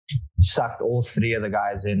sucked all three of the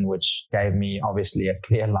guys in, which gave me obviously a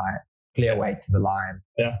clear way to the line.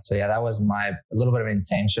 Yeah. So yeah, that was a little bit of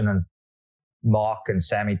intention. And Mark and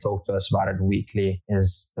Sammy talk to us about it weekly.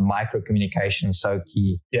 Is the micro communication is so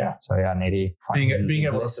key. Yeah. So yeah, Neddy being able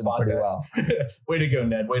to listen spot pretty that. Well. Way to go,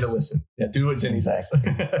 Ned. Way to listen. Yeah, do what's in his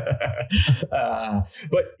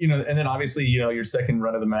But and then obviously your second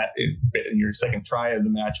run of the match, your second try of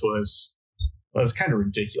the match was kind of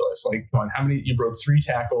ridiculous. Like, come on, how many you broke 3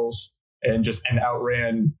 tackles and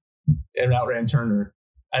outran Turner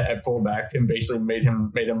at fullback and basically made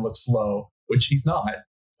him look slow, which he's not.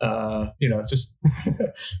 Just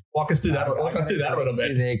walk us through that. Walk us through that a little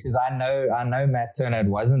bit. Because I know Matt Turner. It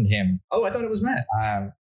wasn't him. Oh, I thought it was Matt.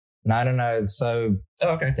 No. So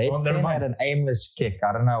okay, they had an aimless kick.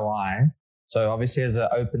 I don't know why. So obviously, as an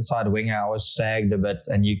open side winger, I was sagged a bit,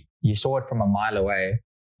 and you saw it from a mile away.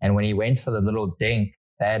 And when he went for the little dink,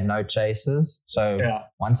 they had no chasers. So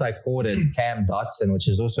once I caught it, Cam Dotson, which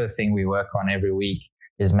is also a thing we work on every week,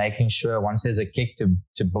 is making sure once there's a kick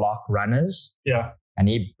to block runners. Yeah. And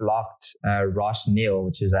he blocked Ross Neal,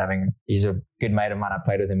 he's a good mate of mine. I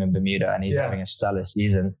played with him in Bermuda, and he's having a stellar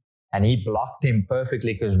season. And he blocked him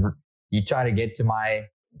perfectly because he tried to get to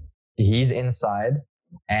he's inside,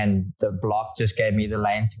 and the block just gave me the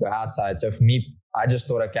lane to go outside. So for me, I just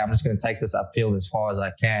thought, okay, I'm just going to take this upfield as far as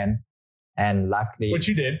I can. And luckily... Which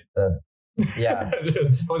you did. Yeah.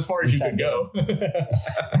 As far as you could go.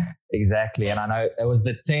 Exactly. And I know it was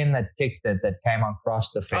the 10 that kicked it that came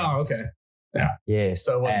across the fence. Oh, okay. Yeah. Yes.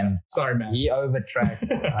 So, and sorry, man. He overtracked.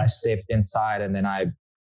 I stepped inside, and then I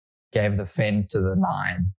gave the fend to the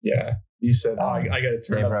 9. Yeah. You said, I got to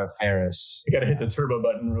turn Deborah Ferris. I got to hit the turbo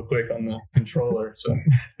button real quick on the controller. So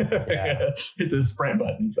I got to hit the sprint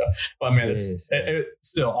button. So, but man, it's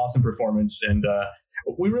still awesome performance. And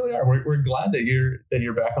we really are. We're glad that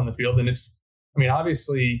you're back on the field. And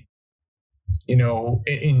obviously,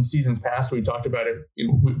 in seasons past, we talked about it,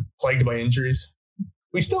 plagued by injuries.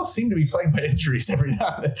 We still seem to be plagued by injuries every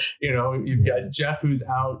now and then. You've got Jeff who's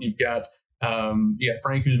out. You've got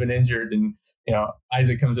Frank who's been injured, and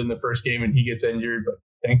Isaac comes in the first game and he gets injured, but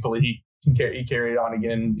thankfully he carried on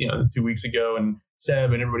again 2 weeks ago, and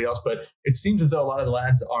Seb and everybody else. But it seems as though a lot of the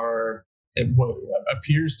lads are, what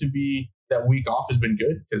appears to be that week off has been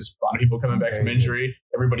good, because a lot of people coming back from injury,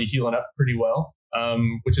 everybody healing up pretty well,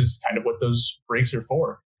 which is kind of what those breaks are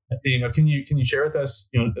for. Can you share with us,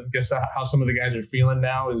 I guess how some of the guys are feeling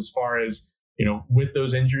now as far as, with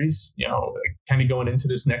those injuries, kind of going into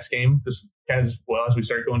this next game, this kind of as we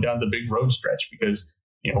start going down the big road stretch, because,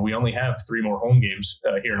 we only have 3 more home games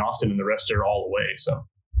here in Austin, and the rest are all away. So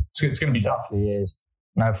it's going to be tough. Yes.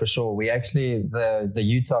 No, for sure. We actually, the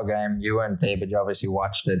Utah game, you weren't there, but you obviously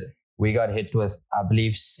watched it. We got hit with, I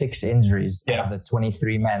believe, 6 injuries out of the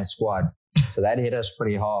 23-man squad. So that hit us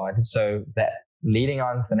pretty hard. So that leading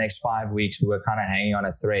on to the next 5 weeks, we were kind of hanging on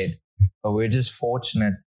a thread. But we're just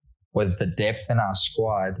fortunate with the depth in our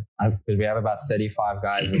squad, because we have about 35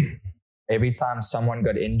 guys. Every time someone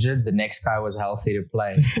got injured, the next guy was healthy to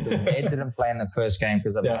play. Ned didn't play in the first game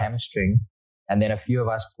because of a hamstring. And then a few of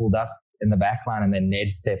us pulled up in the back line, and then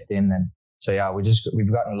Ned stepped in. And so,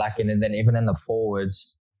 we've gotten lucky. And then even in the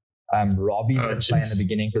forwards, Robbie didn't play in the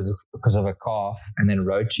beginning because of a calf. And then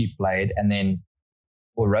Rochi played. And then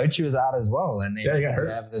Rochi was out as well. And then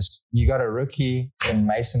you got a rookie in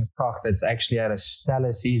Mason Koch that's actually had a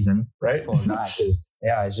stellar season, right? For a guy.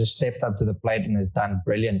 He's just stepped up to the plate and has done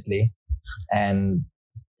brilliantly. And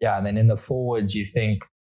then in the forwards, you think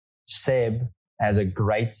Seb has a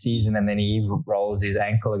great season, and then he rolls his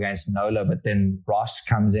ankle against Nola, but then Ross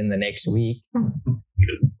comes in the next week.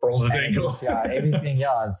 Rolls his ankle. Everything.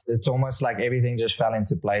 It's almost like everything just fell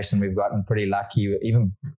into place, and we've gotten pretty lucky.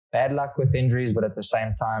 Even bad luck with injuries, but at the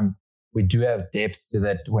same time, we do have depth to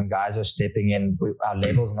that. When guys are stepping in, our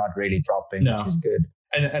level's not really dropping, which is good.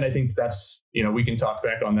 And I think that's, we can talk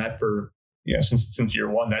back on that for, since year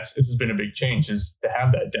one. This has been a big change, is to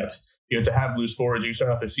have that depth. To have loose forwards. You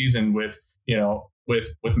start off the season with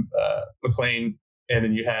McLean, and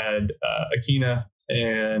then you had Akina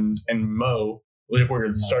and Mo.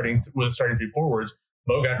 We're starting 3 forwards.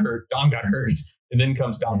 Mo got hurt, Dom got hurt, and then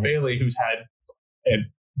comes Dom Bailey, who's had a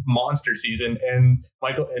monster season, and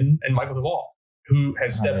Michael Duvall, who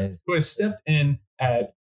has stepped in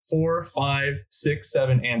at 4, 5, 6,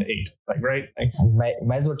 7, and 8. Like, right? Like,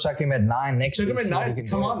 Might as well chuck him at 9 next chuck week. him at 9.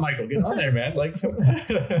 Come on, Michael, get on there, man. Like, chuck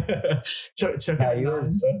him at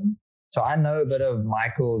 9. So I know a bit of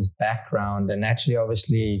Michael's background, and actually,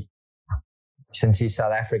 obviously, since he's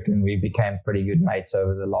South African, we became pretty good mates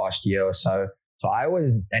over the last year or so. So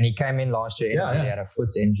and he came in last year, he had a foot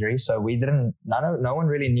injury. So we didn't, no one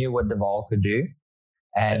really knew what Duvall could do.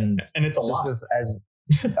 And it's a lot.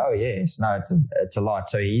 Oh yes, no, it's a lot.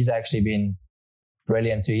 So he's actually been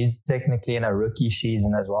brilliant too. He's technically in a rookie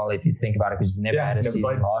season as well, if you think about it, because he never had a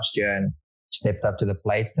season last year and stepped up to the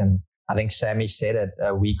plate. And I think Sammy said it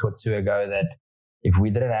a week or two ago that if we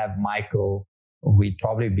didn't have Michael, we'd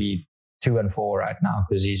probably be 2-4 right now,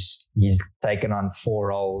 because he's taken on 4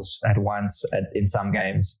 roles at once in some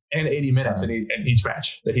games and 80 minutes in each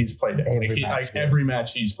match that he's played. Every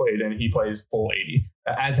match he's played, and he plays full 80.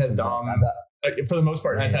 As has Dom, for the most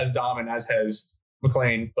part, as has Dom, and as has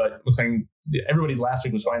McLean. But McLean, everybody last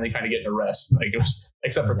week was finally kind of getting a rest. Like, it was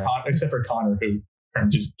except for Connor, who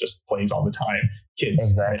just plays all the time. Kids,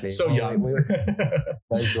 exactly. Right? So young.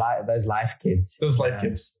 Those life kids. Those life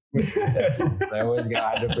kids. They always go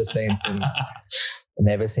 100% and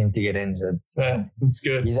never seem to get injured. So that's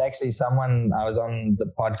good. He's actually someone, I was on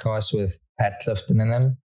the podcast with Pat Clifton and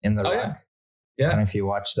them in the rug. Yeah. I don't know if you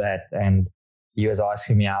watched that, and he was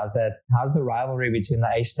asking me, how's the rivalry between the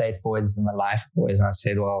A-State boys and the Life boys? And I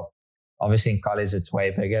said, well, obviously in college it's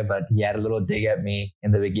way bigger, but he had a little dig at me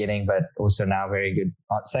in the beginning, but also now very good.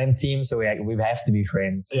 Same team, so we have to be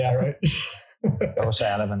friends. Yeah, right. Also,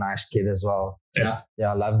 I love a nice kid as well.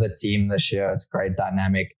 I love the team this year. It's great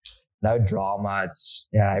dynamic. No drama.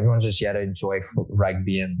 Everyone's just here to enjoy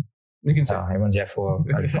rugby, and you can say everyone's here for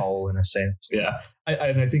a goal in a sense. Yeah,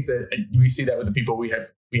 I think that we see that with the people we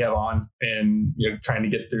have on, and trying to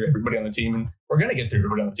get through everybody on the team, and we're going to get through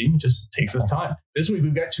everybody on the team. It just takes us time. This week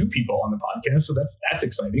we've got 2 people on the podcast, so that's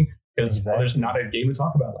exciting, because there's not a game to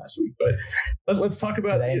talk about last week. But let's talk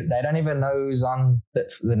about. They don't even know who's on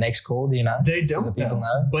the next call. Do you know? They don't. Do the people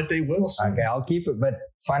know, but they will soon. Okay, I'll keep it. But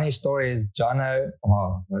funny story is Jono.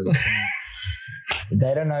 Oh,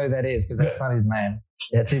 they don't know who that is, because that's not his name.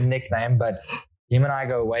 That's his nickname. But him and I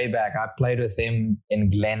go way back. I played with him in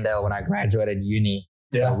Glendale when I graduated uni.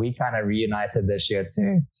 Yeah. So we kind of reunited this year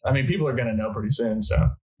too. So. I mean, people are going to know pretty soon. So,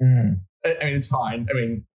 I mean, it's fine. I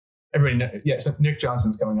mean, everybody knows. Yeah, so Nick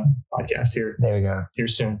Johnson's coming on the podcast here. There we go. Here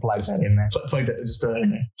soon. Plug that in there. Plug that, just throw that in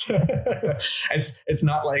there. It's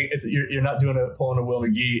not like you're not pulling a Will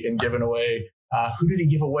McGee and giving away. Who did he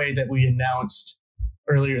give away that we announced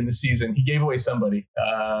earlier in the season? He gave away somebody,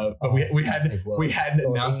 but we hadn't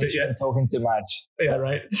announced it yet. Talking too much. Yeah,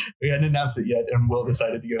 right. We hadn't announced it yet, and Will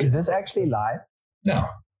decided to go. Is this actually live? No.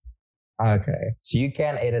 Okay. So you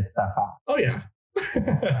can edit stuff out. Oh, yeah.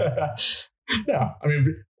 No, I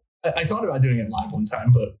mean, I thought about doing it live one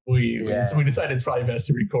time, but we decided it's probably best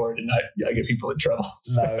to record and not get people in trouble.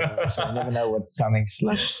 So. No, so you never know what something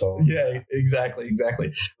slips. So. Yeah, exactly.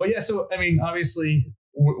 But yeah, so, I mean, obviously,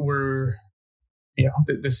 we're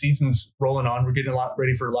the season's rolling on. We're getting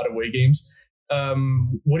ready for a lot of away games. How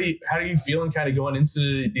are you feeling kind of going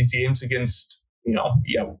into these games against,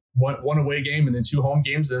 one away game and then 2 home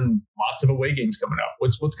games and lots of away games coming up?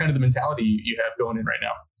 What's kind of the mentality you have going in right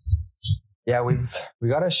now? Yeah, we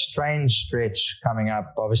got a strange stretch coming up.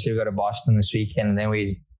 Obviously, we go to Boston this weekend, and then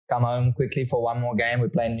we come home quickly for one more game. We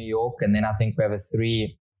play in New York, and then I think we have a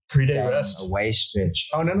 3-day rest away stretch.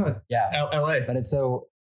 Oh, no. Yeah. LA. But so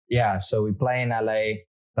we play in LA,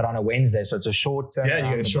 but on a Wednesday. So it's a short turnaround. Yeah,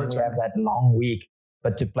 you get a short turnaround. We have that long week.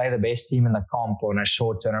 But to play the best team in the comp on a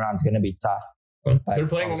short turnaround is going to be tough. They're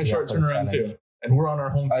playing on a short turnaround too. And we're on our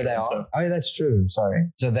home. Oh, they are? So. Oh, that's true. Sorry.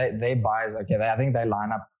 So they buys. Okay. I think they line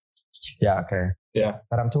up. Yeah. Okay. Yeah.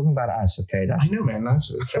 But I'm talking about us. Okay. I know, man.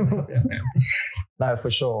 That's man. No, for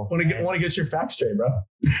sure. Want to get your facts straight, bro.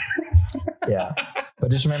 Yeah. But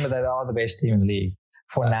just remember that they are the best team in the league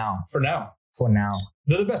for now. For now.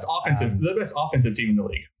 They're the best offensive. They're the best offensive team in the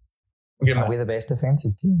league. We're the best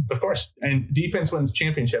defensive team. Of course. And defense wins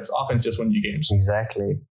championships. Offense just wins you games.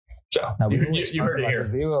 Exactly. So now, you heard it here.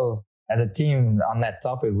 We will, as a team on that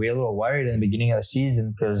topic, we were a little worried in the beginning of the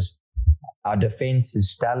season because our defense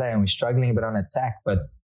is stellar and we're struggling a bit on attack. But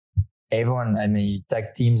you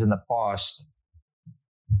take teams in the past,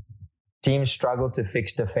 teams struggle to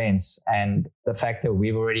fix defense. And the fact that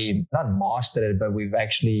we've already not mastered it, but we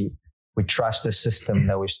trust the system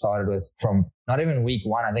that we started with from not even week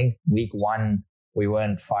 1. I think week 1, we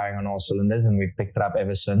weren't firing on all cylinders and we've picked it up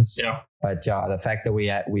ever since. Yeah. But the fact that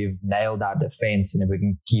we've nailed our defense, and if we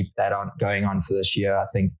can keep that going on for this year, I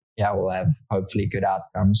think, we'll have hopefully good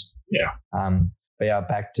outcomes. Yeah. But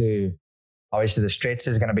back to obviously the stretch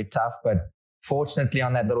is going to be tough, but fortunately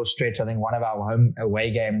on that little stretch, I think one of our home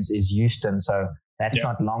away games is Houston. So that's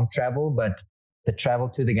not long travel, but the travel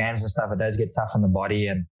to the games and stuff, it does get tough on the body.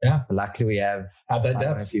 And luckily we have that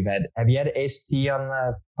depth. Have you had ST on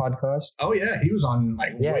the podcast? Oh yeah. He was on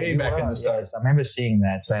way back in the start. Yes, I remember seeing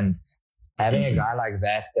that, and having a guy like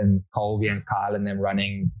that and Colby and Kyle and them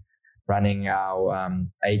running our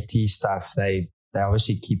AT stuff, they're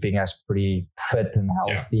obviously keeping us pretty fit and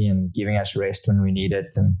healthy and giving us rest when we need it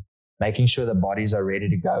and making sure the bodies are ready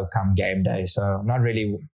to go come game day. So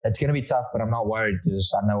it's going to be tough, but I'm not worried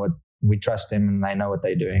because I know we trust them and they know what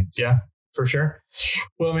they're doing. Yeah, for sure.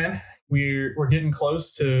 Well, man, we're getting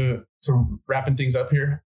close to wrapping things up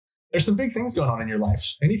here. There's some big things going on in your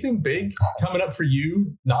life. Anything big coming up for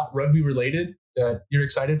you, not rugby related, that you're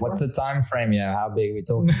excited for? What's the time frame? Yeah, how big are we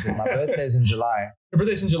talking? My birthday's in July. Your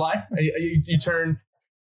birthday's in July? You turn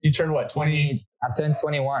what, 20? I turned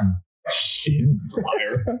 21.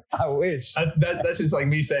 Liar. I wish. That's just like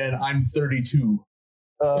me saying I'm 32.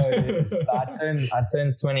 Oh, yes. I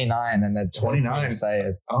turned 29 and at 29 say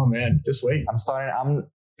it. Oh man, just wait.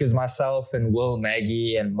 Because myself and Will,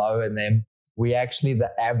 Maggie and Mo and them, we actually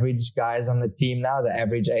the average guys on the team now, the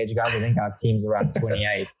average age guys. I think our team's around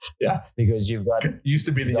 28. Yeah. Because you've got used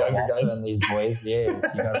to be the younger Whopper guys. And these boys, yes.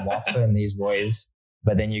 You got Whopper and these boys.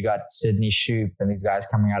 But then you got Sydney Shoop and these guys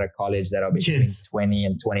coming out of college that are between 20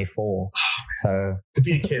 and 24. So to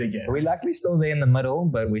be a kid again. We're luckily still there in the middle,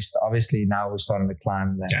 but obviously now we're starting to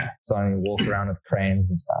climb that, starting to walk around with cranes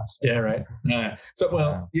and stuff. So. Yeah, right.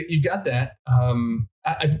 So, you got that.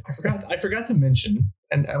 I forgot to mention,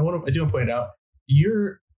 and I do want to point it out.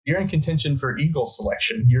 You're in contention for Eagles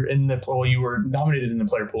selection. You're in the pool. You were nominated in the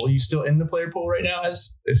player pool. Are you still in the player pool right now?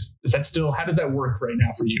 Is that still? How does that work right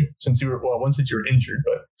now for you? Since you were once that you were injured,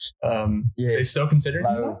 but they still consider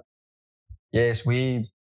you? Yes,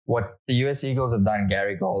 what the US Eagles have done,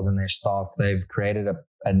 Gary Gold and their staff, they've created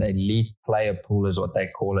an elite player pool is what they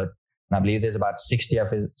call it. And I believe there's about 60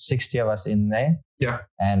 of us in there. Yeah.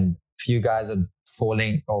 And few guys are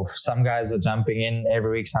falling off. Some guys are jumping in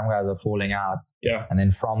every week. Some guys are falling out. Yeah. And then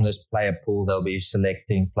from this player pool, they'll be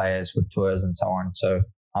selecting players for tours and so on. So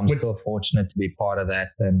I'm still fortunate to be part of that.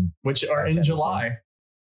 And which are in July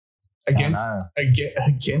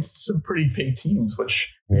against some pretty big teams,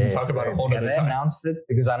 which we can talk about a whole nother time. They announced it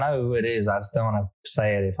because I know who it is. I just don't want to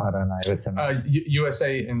say it if I don't know who it's.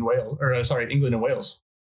 USA and Wales, England and Wales,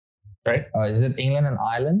 right? Is it England and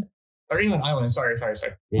Ireland? Or England, Ireland. Sorry. Yes,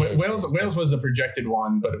 Wales was the projected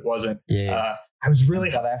one, but it wasn't. Yes. I was really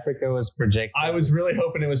South Africa was projected. I was really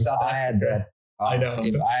hoping it was South Africa. I know.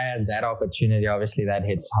 If I had that opportunity, obviously that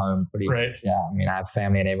hits home pretty. Right. Yeah. I mean, I have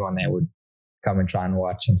family and everyone there would come and try and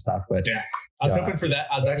watch and stuff. But I was hoping for that.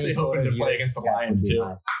 I was actually hoping to play against the Lions too.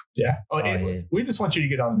 Nice. Yeah. We just want you to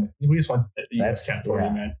get on. We just want the US cap for you,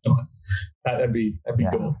 man. Come on. That'd be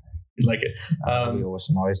cool. You'd like it. That'd be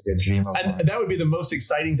awesome. Always a dream of and that would be the most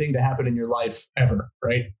exciting thing to happen in your life ever,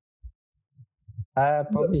 right?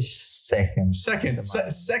 Probably second. Second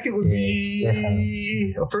would be.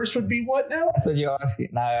 Definitely. First would be what now? That's what you're asking.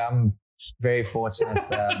 No, I'm very fortunate.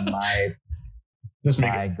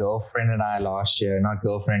 My girlfriend and I last year, not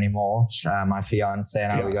girlfriend anymore, my fiance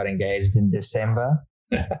and I, we got engaged in December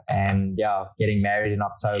and getting married in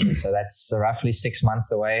October. So that's roughly 6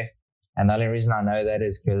 months away. And the only reason I know that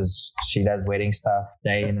is because she does wedding stuff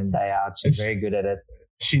day in and day out. She's very good at it.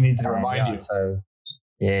 She needs to remind you. So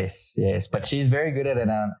yes. But she's very good at it.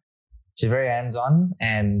 She's very hands-on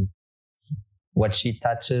and what she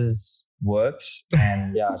touches works.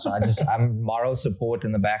 And so I'm moral support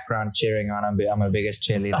in the background, cheering on. I'm her biggest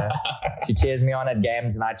cheerleader. She cheers me on at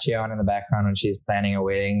games and I cheer on in the background when she's planning a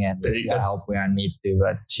wedding and help where I need to.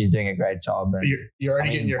 But she's doing a great job. And you're already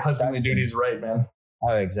getting your husbandly duties right, man.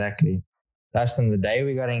 Oh, exactly. Dustin, the day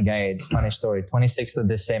we got engaged, funny story, 26th of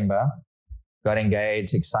December, got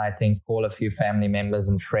engaged, exciting, call a few family members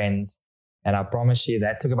and friends. And I promise you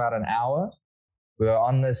that took about an hour. We were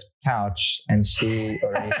on this couch and she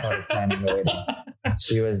already started planning the wedding.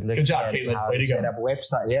 She was looking at how to set up a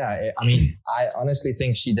website. Yeah. I mean, I honestly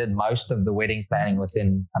think she did most of the wedding planning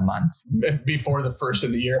within a month. Before the first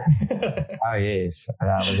of the year. Oh, yes.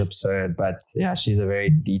 That was absurd. But yeah, she's a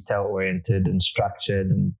very detail-oriented and structured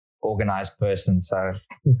and organized person. So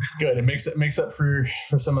good. It makes up for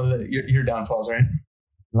some of your downfalls, right?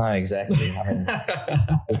 No, exactly. I mean,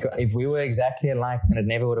 if we were exactly alike, then it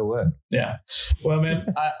never would have worked. Yeah. Well,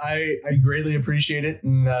 man, I greatly appreciate it.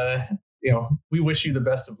 And, we wish you the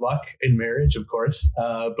best of luck in marriage, of course.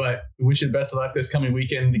 But we wish you the best of luck this coming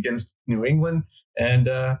weekend against New England. And,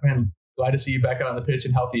 man, glad to see you back out on the pitch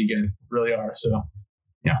and healthy again. Really are. So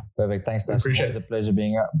Perfect. Thanks, Dustin. Appreciate It's a pleasure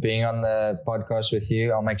being on the podcast with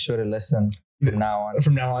you. I'll make sure to listen from now on.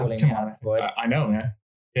 From now on, Calling come me on. out for it. I know, man.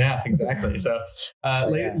 Yeah, exactly. So,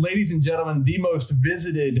 ladies and gentlemen, the most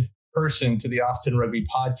visited person to the Austin Rugby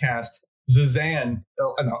podcast, Zinzan.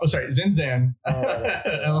 Zinzan.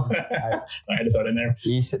 Oh, I had to throw it in there.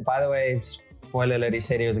 He said, by the way, spoiler alert, he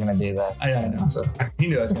said he was going to do that. I know. So he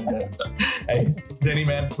knew I was going to do it. So, hey, Zenny,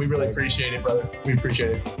 man, we really appreciate it, brother. We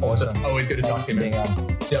appreciate it. Awesome. So, always good to talk to you, man. Being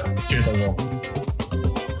on. Yep. Cheers.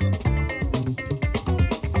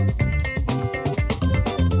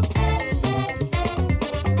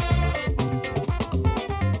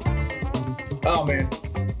 Oh, man.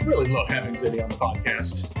 Really love having Zenny on the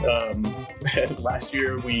podcast. Last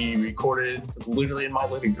year, we recorded literally in my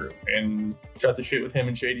living room and shot the shit with him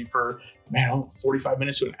and Shady for, 45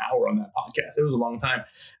 minutes to an hour on that podcast. It was a long time.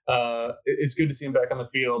 It's good to see him back on the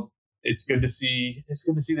field. It's good to see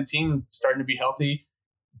the team starting to be healthy.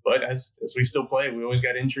 But as we still play, we always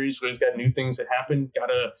got injuries. We always got new things that happen.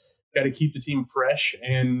 Gotta keep the team fresh.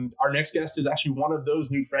 And our next guest is actually one of those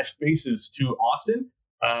new fresh faces to Austin.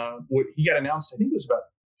 He got announced, I think it was about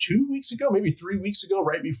 2 weeks ago, maybe 3 weeks ago,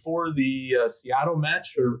 right before the Seattle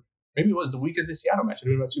match, or maybe it was the week of the Seattle match. It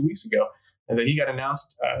was about 2 weeks ago. And then he got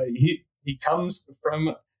announced. He comes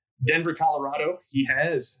from Denver, Colorado. He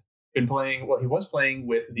has been playing, he was playing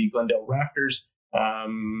with the Glendale Raptors,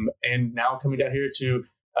 and now coming down here to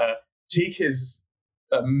take his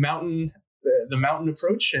mountain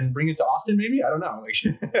approach and bring it to Austin, maybe? I don't know.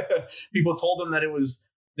 People told him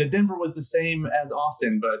that Denver was the same as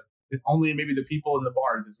Austin, but only maybe the people in the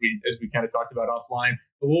bars, as we kind of talked about offline.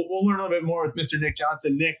 But we'll learn a little bit more with Mr. Nick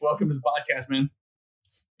Johnson. Nick, welcome to the podcast, man.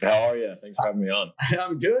 How are you? Thanks for having me on.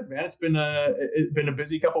 I'm good, man. It's been a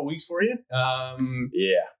busy couple of weeks for you.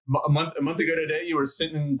 Yeah. A month ago today, you were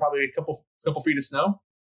sitting in probably a couple feet of snow.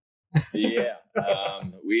 Yeah.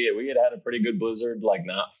 We had a pretty good blizzard, like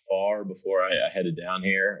not far before I headed down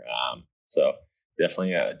here. So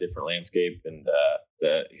definitely a different landscape, and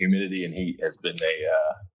the humidity and heat has been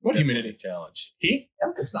What humidity? challenge. Heat?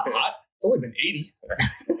 It's not hot. It's only been 80.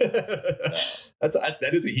 That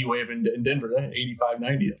is a heat wave in Denver, 85,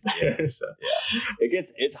 90. Yeah. So. Yeah.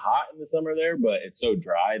 It's hot in the summer there, but it's so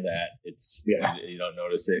dry that you don't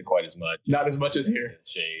notice it quite as much. Not as much as here. In the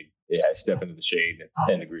shade. Yeah, I step into the shade and it's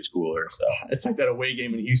 10 degrees cooler. So it's like that away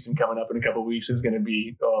game in Houston coming up in a couple of weeks is going to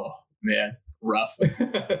be, oh man, rough.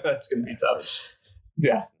 That's going to be tough.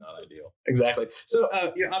 Yeah, it's not ideal. Exactly. So,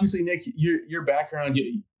 obviously, Nick, your background,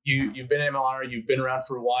 you've been MLR, you've been around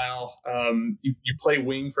for a while. You play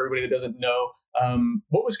wing for everybody that doesn't know.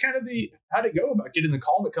 What was kind of how'd it go about getting the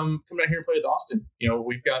call to come down here and play with Austin?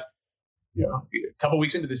 We've got, a couple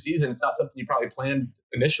weeks into the season. It's not something you probably planned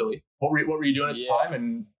initially. What were you doing at the time,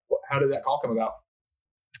 and how did that call come about?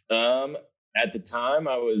 At the time,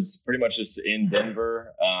 I was pretty much just in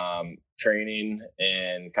Denver, training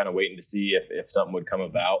and kind of waiting to see if something would come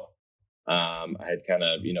about. I had kind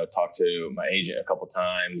of, talked to my agent a couple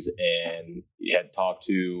times, and had talked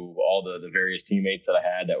to all the various teammates that I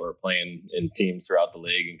had that were playing in teams throughout the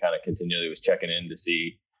league, and kind of continually was checking in to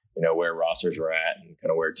see, where rosters were at and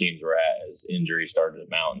kind of where teams were at as injuries started to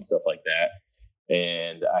mount and stuff like that.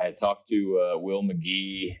 And I had talked to Will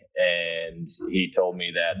McGee, and he told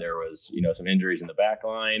me that there was, some injuries in the back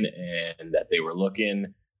line and that they were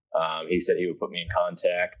looking. He said he would put me in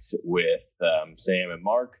contact with Sam and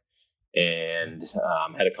Mark, and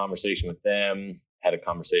had a conversation with them, had a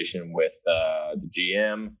conversation with the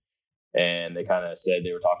GM, and they kind of said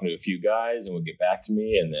they were talking to a few guys and would get back to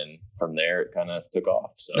me. And then from there, it kind of took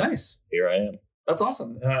off. So nice. Here I am. That's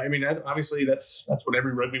awesome. Obviously that's what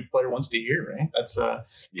every rugby player wants to hear, right? That's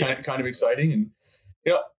kind of exciting. And,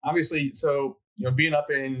 obviously, so, being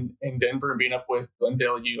up in Denver and being up with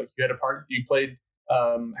Glendale, you had a part, you played,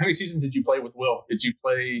 how many seasons did you play with Will? Did you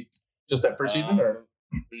play just that first season, or?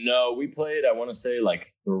 No, we played, I want to say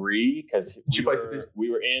 3, because we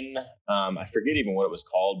were in, I forget even what it was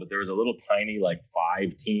called, but there was a little tiny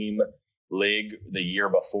 5-team league the year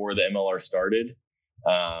before the MLR started.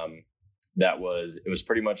 It was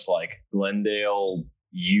pretty much like Glendale,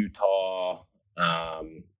 Utah.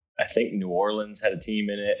 I think New Orleans had a team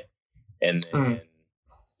in it, and then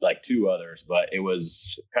 2 others, but it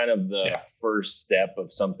was kind of the first step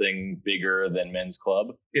of something bigger than men's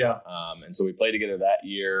club. Yeah. And so we played together that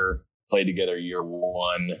year, played together year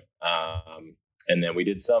 1. And then we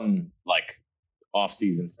did some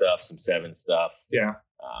off-season stuff, some 7 stuff. Yeah.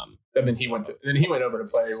 And then he went over to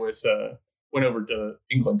play with, went over to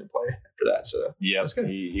England to play after that. So yeah,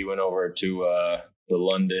 he went over to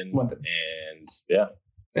London. And yeah,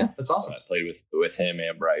 that's awesome. I played with him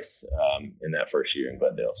and Bryce in that first year in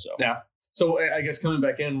Glendale. So So I guess coming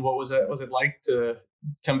back in, what was it like to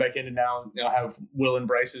come back in and now have Will and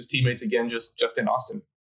Bryce as teammates again, just in Austin?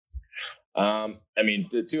 I mean,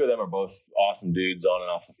 the two of them are both awesome dudes on and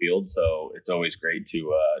off the field, so it's always great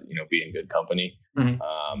to be in good company.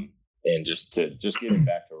 Mm-hmm. And just getting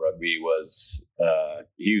back to rugby was a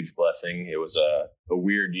huge blessing. It was a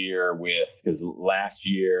weird year because last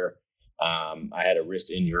year I had a wrist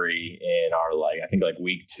injury in our I think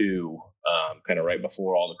week 2, kind of right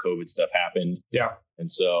before all the COVID stuff happened. Yeah,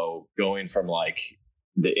 and so going from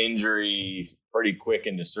the injury pretty quick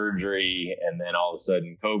into surgery, and then all of a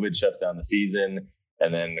sudden COVID shuts down the season.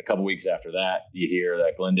 And then a couple weeks after that, you hear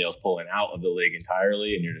that Glendale's pulling out of the league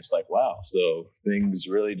entirely, and you're just like, wow. So things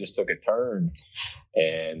really just took a turn,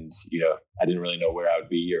 and I didn't really know where I would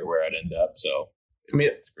be or where I'd end up. So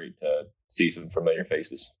it's great to see some familiar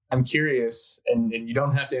faces. I'm curious, and you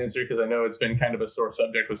don't have to answer because I know it's been kind of a sore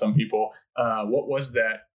subject with some people. What was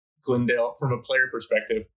that Glendale, from a player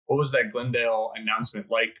perspective, what was that Glendale announcement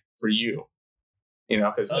like for you?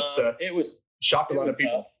 Because it was shocked a lot of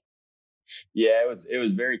people. Tough. Yeah, it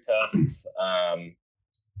was very tough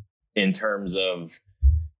in terms of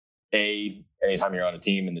anytime you're on a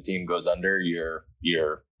team and the team goes under,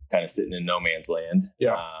 you're kind of sitting in no man's land.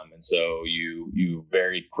 Yeah. And so you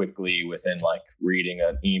very quickly within reading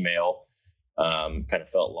an email kind of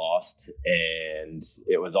felt lost. And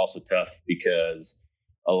it was also tough because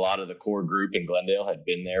a lot of the core group in Glendale had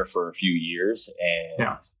been there for a few years, and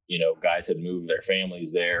guys had moved their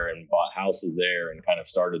families there and bought houses there and kind of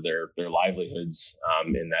started their livelihoods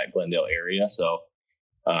in that Glendale area. So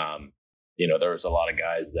there was a lot of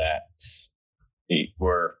guys that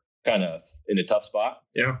were kind of in a tough spot.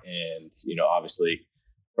 Yeah. And obviously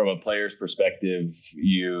from a player's perspective,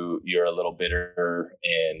 you're a little bitter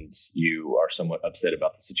and you are somewhat upset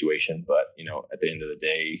about the situation, but at the end of the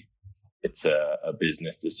day, it's a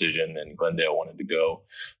business decision, and Glendale wanted to go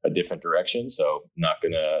a different direction. So I'm not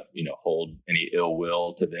going to, hold any ill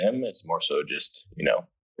will to them. It's more so just,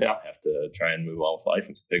 have to try and move on with life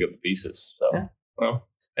and pick up the pieces. So, well,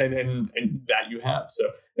 and that you have. So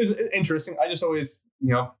it's interesting. I just always,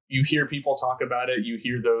 you hear people talk about it. You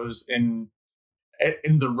hear those in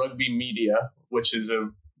the rugby media, which is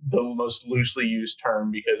the most loosely used term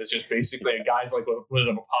because it's just basically guys like what is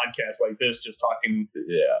a podcast like this just talking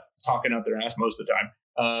out their ass most of the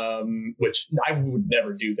time, which I would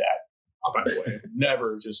never do that. By the way,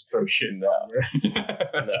 never just throw shit in there.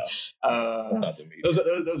 No, that's not the media.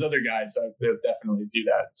 Those other guys, they definitely do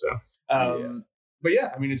that. So, but yeah,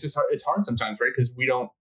 I mean, it's just hard, it's hard sometimes, right? Because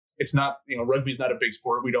it's not, rugby's not a big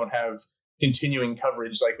sport. We don't have continuing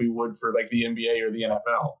coverage like we would for the NBA or the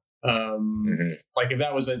NFL. If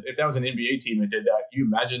that was an NBA team that did that, you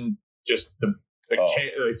imagine just the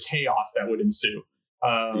chaos that would ensue.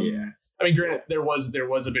 I mean, granted, there was a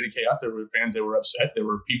bit of chaos. There were fans that were upset. There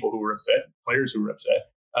were people who were upset, players who were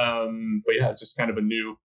upset. But yeah, it's just kind of a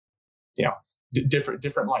new,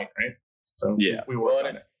 different light, right? So we worked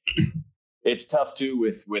on it. It's tough too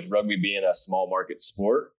with rugby being a small market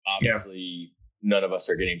sport. Obviously, none of us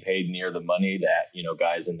are getting paid near the money that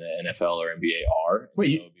guys in the NFL or NBA are.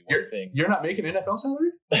 Wait, you're not making NFL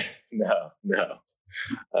salary? No.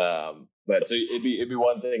 But so it'd be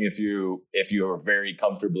one thing if you were very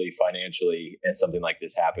comfortably financially and something like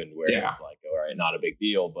this happened where it was all right, not a big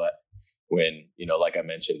deal. But when like I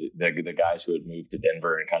mentioned, the guys who had moved to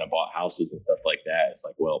Denver and kind of bought houses and stuff like that, it's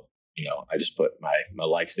well, I just put my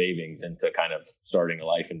life savings into kind of starting a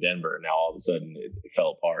life in Denver. And now all of a sudden it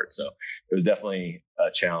fell apart. So it was definitely a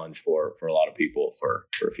challenge for a lot of people for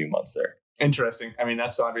a few months there. Interesting. I mean,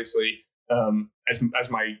 that's obviously, as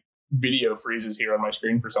my video freezes here on my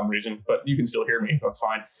screen for some reason, but you can still hear me. That's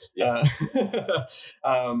fine. Yeah.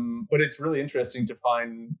 But it's really interesting to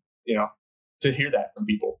find, to hear that from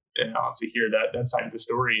people, to hear that side of the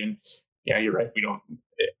story. And yeah, you're right.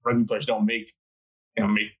 Rugby players don't make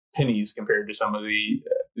pennies compared to some of the,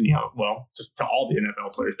 just to all the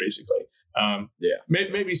NFL players, basically.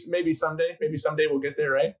 Maybe someday we'll get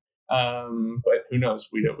there, right? But who knows?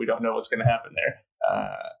 We don't know what's going to happen there.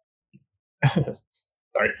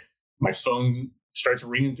 Sorry, my phone starts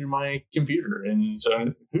ringing through my computer, and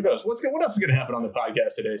so who knows what else is going to happen on the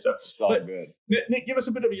podcast today? So it's all good. Nick, give us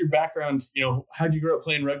a bit of your background. How'd you grow up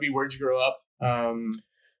playing rugby? Where'd you grow up?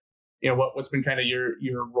 What's been kind of your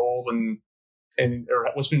role or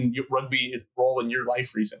what's been your rugby role in your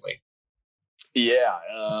life recently? Yeah,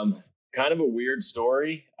 kind of a weird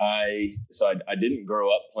story. I didn't grow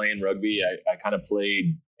up playing rugby. I kind of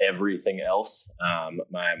played everything else.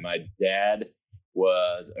 My dad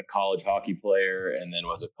was a college hockey player and then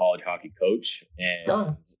was a college hockey coach.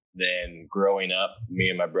 And then growing up, me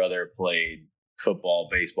and my brother played football,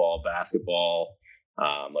 baseball, basketball,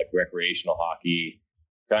 like recreational hockey,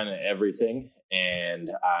 kind of everything. And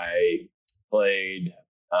I played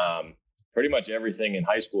pretty much everything in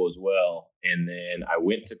high school as well. And then I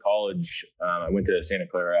went to college. I went to Santa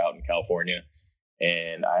Clara out in California,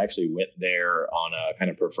 and I actually went there on a kind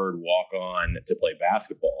of preferred walk-on to play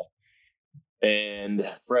basketball. And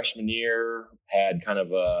freshman year had kind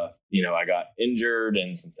of I got injured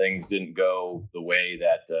and some things didn't go the way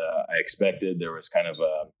that I expected. There was kind of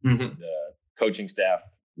the coaching staff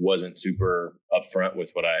wasn't super upfront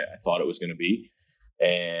with what I thought it was going to be.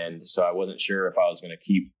 And so I wasn't sure if I was going to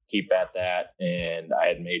keep at that. And I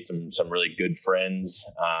had made some really good friends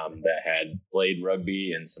that had played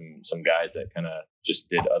rugby, and some guys that kind of just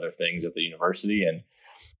did other things at the university. And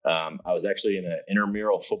I was actually in an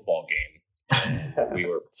intramural football game. And we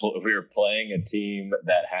were playing a team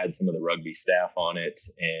that had some of the rugby staff on it,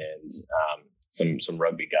 and some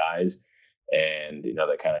rugby guys. And,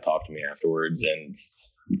 they kind of talked to me afterwards and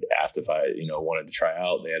asked if I, wanted to try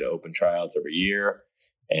out. They had open tryouts every year.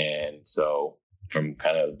 And so from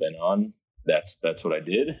kind of then on, that's what I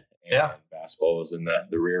did. And basketball was in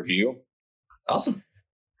the rear view. Awesome.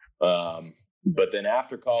 But then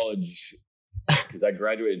after college, because I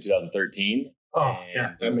graduated in 2013. Oh,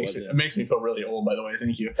 yeah. It makes me feel really old, by the way.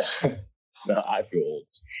 Thank you. No, I feel old.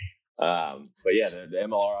 But yeah, the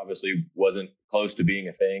MLR obviously wasn't close to being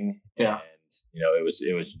a thing. Yeah. And,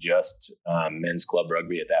 it was just men's club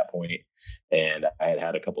rugby at that point. And I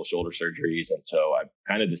had a couple of shoulder surgeries. And so I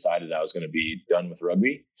kind of decided I was going to be done with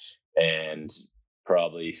rugby. And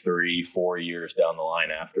probably 3-4 years down the line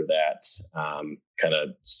after that, kind of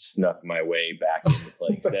snuck my way back into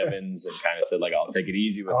playing sevens and kind of said, like, I'll take it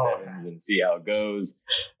easy with sevens and see how it goes.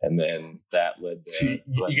 And then that led to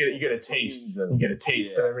you get a taste. You get a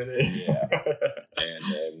taste of everything. Yeah. And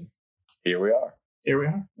then here we are.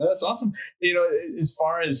 No, that's awesome. As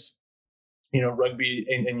far as, rugby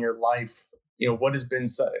in your life, what has been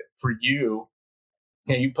for you?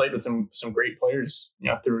 You played with some great players,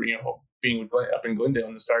 through, being up in Glendale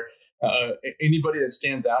in the start. Anybody that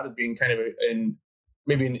stands out as being kind of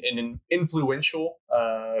maybe an influential,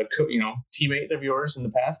 teammate of yours in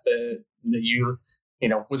the past that you,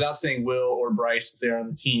 without saying Will or Bryce, if they're on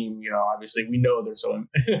the team, obviously we know they're so.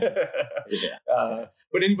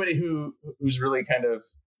 But anybody who's really kind of,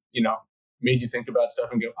 made you think about stuff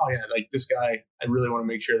and go, oh yeah, like this guy, I really want to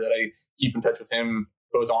make sure that I keep in touch with him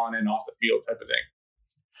both on and off the field, type of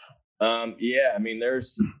thing. Yeah, I mean,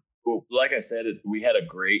 like I said, we had a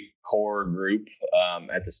great core group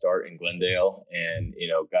at the start in Glendale, and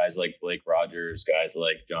guys like Blake Rogers, guys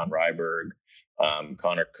like John Ryberg,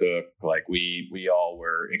 Connor Cook, like we all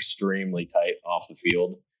were extremely tight off the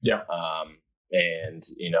field. Yeah. And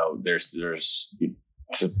there's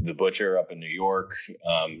the Butcher up in New York.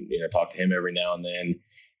 Talk to him every now and then,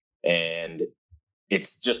 and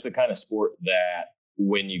it's just the kind of sport that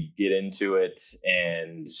when you get into it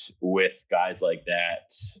and with guys like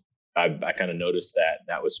that, I kind of noticed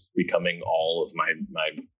that was becoming all of my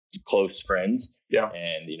close friends. Yeah.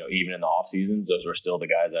 And, even in the off seasons, those were still the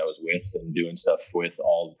guys I was with and doing stuff with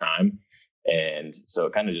all the time. And so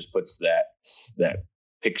it kind of just puts that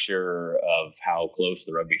picture of how close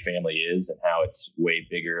the rugby family is and how it's way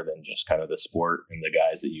bigger than just kind of the sport and the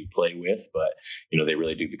guys that you play with. But, they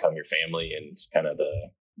really do become your family and kind of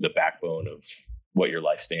the backbone of what your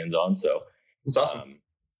life stands on. So it's awesome.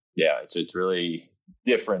 It's really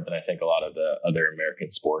different than I think a lot of the other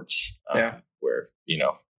American sports, where,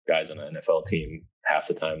 guys on an NFL team half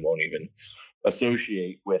the time won't even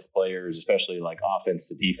associate with players, especially like offense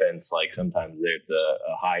to defense. Like sometimes there's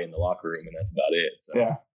a high in the locker room and that's about it. So.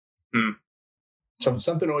 Yeah. So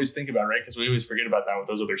something to always think about, right? Because we always forget about that with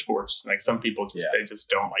those other sports. Like some people they just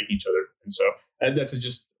don't like each other. And so that's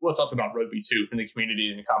just, it's also about rugby too, and the community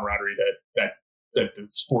and the camaraderie that the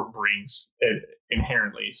sport brings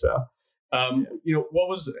inherently. So, what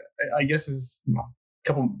was, I guess is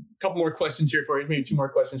couple more questions here for you, maybe 2 more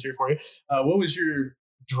questions here for you. What was your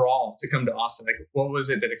draw to come to Austin? Like, what was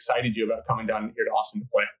it that excited you about coming down here to Austin to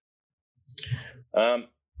play?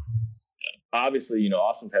 Obviously,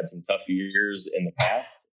 Austin's had some tough years in the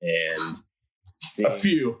past, and a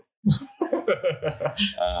few.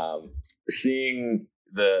 Seeing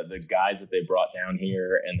the guys that they brought down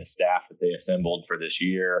here and the staff that they assembled for this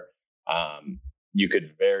year, you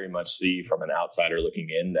could very much see from an outsider looking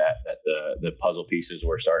in that the puzzle pieces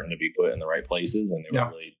were starting to be put in the right places, and they were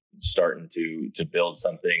really starting to build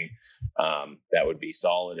something that would be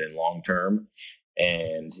solid and long term.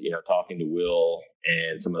 And talking to Will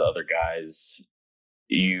and some of the other guys,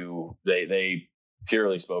 they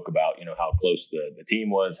purely spoke about, how close the team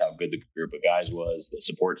was, how good the group of guys was, the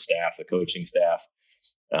support staff, the coaching staff.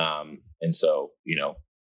 And so,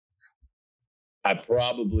 I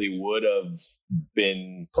probably would have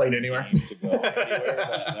been played anywhere. To go anywhere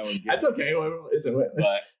that that's okay.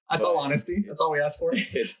 That's all honesty. That's all we ask for.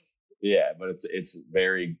 It's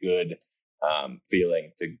very good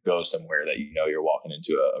feeling to go somewhere that you're walking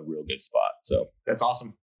into a real good spot. So that's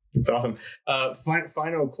awesome. It's awesome.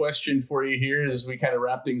 Final question for you here as we kind of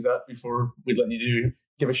wrap things up before we let you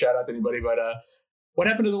give a shout out to anybody. But what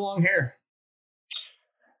happened to the long hair?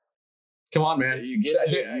 Come on, man.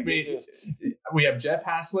 We have Jeff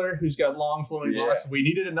Hassler, who's got long flowing locks. We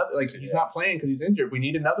needed another. He's not playing because he's injured. We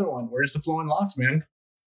need another one. Where's the flowing locks, man?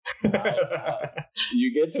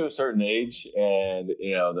 You get to a certain age, and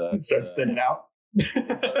it starts thinning out.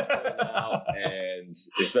 And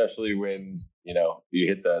especially when you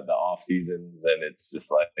hit the off seasons, and it's just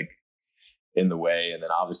like in the way. And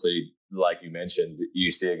then obviously, like you mentioned,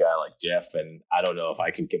 you see a guy like Jeff, and I don't know if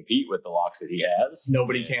I can compete with the locks that he has.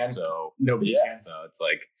 Nobody can. So nobody can. So it's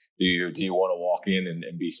like, do you want to walk in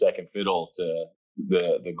and be second fiddle to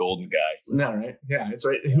the golden guy? No, right? Yeah, it's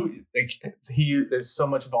right. There's so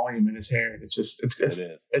much volume in his hair. It's just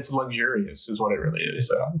it's luxurious, is what it really is.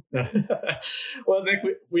 So, well, Nick,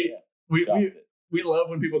 we love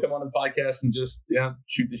when people come on the podcast and just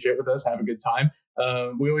shoot the shit with us, have a good time.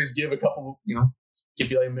 We always give a couple, give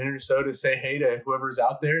you like a minute or so to say hey to whoever's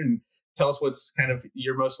out there and tell us what's kind of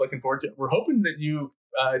you're most looking forward to. We're hoping that you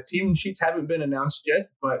team sheets haven't been announced yet,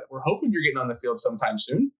 but we're hoping you're getting on the field sometime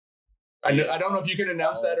soon. I don't know if you can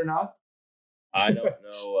announce that or not. I don't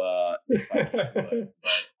know if I can, but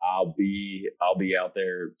I'll be out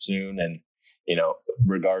there soon, and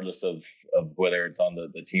regardless of whether it's on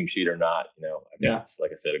the team sheet or not, it's,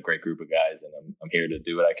 like I said, a great group of guys, and I'm here to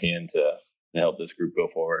do what I can to help this group go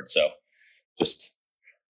forward. So just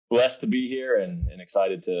blessed to be here and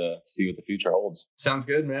excited to see what the future holds. Sounds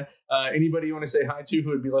good, man. Anybody you want to say hi to who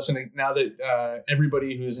would be listening now that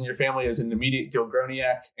everybody who's in your family is an immediate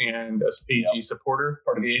Gilgroniac and a AG supporter,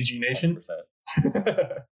 part of the AG Nation?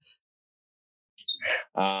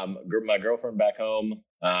 My girlfriend back home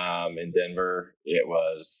in Denver, it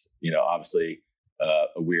was, obviously a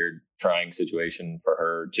weird, trying situation for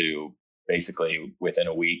her to basically within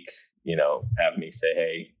a week, have me say,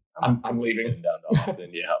 hey, I'm leaving down to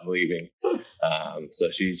Austin. Yeah, I'm leaving. So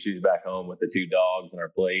she's back home with the two dogs in our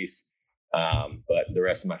place. But the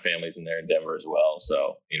rest of my family's in there in Denver as well.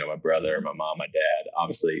 So, my brother, my mom, my dad,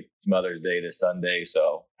 obviously it's Mother's Day this Sunday.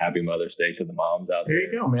 So happy Mother's Day to the moms out there.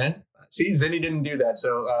 There you go, man. See, Zinni didn't do that.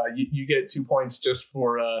 So you get 2 points just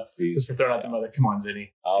for throwing out the mother. Come on,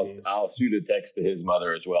 Zinni. I'll shoot a text to his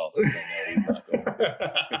mother as well. So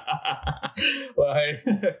well, hey,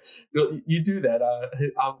 you do that.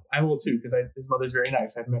 I will too, because his mother's very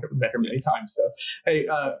nice. I've met her many times. So, hey,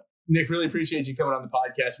 Nick, really appreciate you coming on the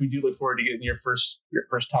podcast. We do look forward to getting your first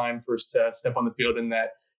step on the field in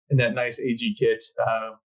that nice AG kit.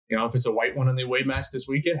 If it's a white one on the away match this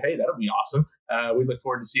weekend, hey, that'll be awesome. We look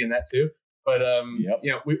forward to seeing that too. But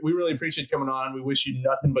we really appreciate you coming on. We wish you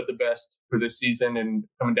nothing but the best for this season and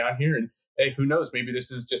coming down here. And hey, who knows? Maybe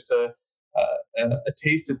this is just a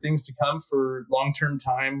taste of things to come for long-term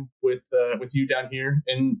time with you down here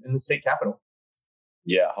in the state capital.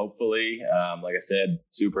 Yeah, hopefully. Like I said,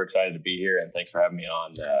 super excited to be here, and thanks for having me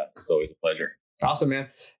on. It's always a pleasure. Awesome, man.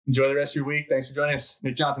 Enjoy the rest of your week. Thanks for joining us.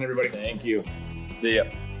 Nick Johnson, everybody. Thank you. See ya.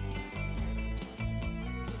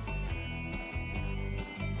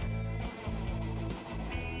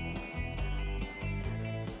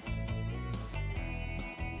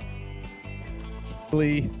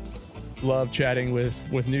 Really love chatting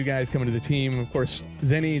with new guys coming to the team. Of course,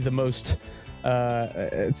 Zenny, the most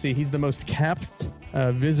he's the most capped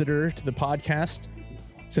visitor to the podcast,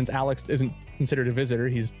 since Alex isn't considered a visitor.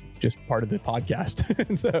 He's just part of the podcast.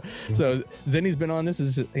 so Zenny's been on.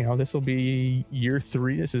 This will be year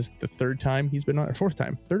 3. This is the third time he's been on, or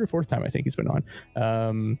third or fourth time I think he's been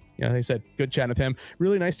on. Like I said, good chat with him.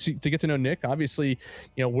 Really nice to get to know Nick. Obviously,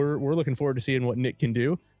 we're looking forward to seeing what Nick can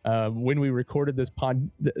do. When we recorded this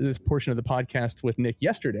portion of the podcast with Nick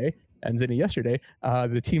yesterday and Zenny yesterday,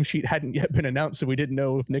 the team sheet hadn't yet been announced, so we didn't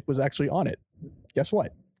know if Nick was actually on it. Guess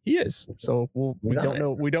what? He is. So we don't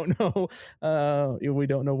know. We don't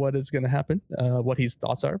know what is going to happen, what his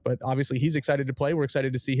thoughts are. But obviously, he's excited to play. We're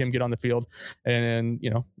excited to see him get on the field and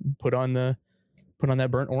put on that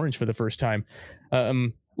burnt orange for the first time. A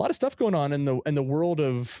lot of stuff going on in the world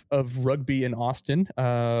of rugby in Austin.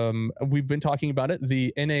 We've been talking about it.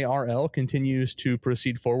 The NARL continues to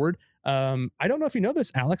proceed forward. I don't know if you know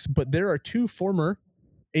this, Alex, but there are 2 former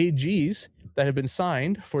AGs that have been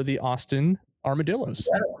signed for the Austin armadillos.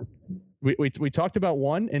 We talked about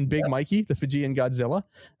one, and Big Mikey, the Fijian Godzilla,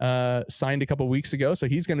 signed a couple weeks ago, so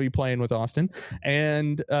he's going to be playing with Austin.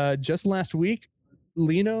 And just last week,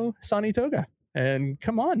 Lino Sanitoga. And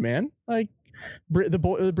come on, man, like putting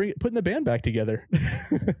the band back together.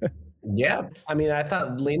 Yeah, I mean, I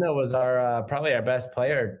thought Lino was our probably our best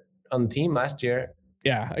player on the team last year.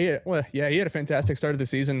 Yeah, he had a fantastic start of the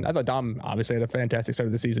season. I thought Dom obviously had a fantastic start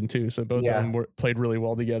of the season too. So both of them played really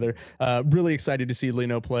well together. Really excited to see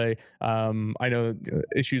Lino play. I know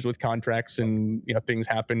issues with contracts and things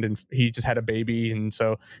happened, and he just had a baby, and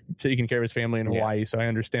so taking care of his family in Hawaii. So I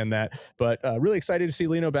understand that. But really excited to see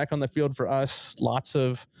Lino back on the field for us.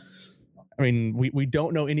 We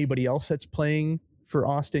don't know anybody else that's playing for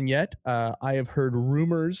Austin yet. I have heard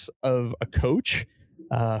rumors of a coach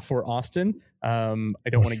for Austin. I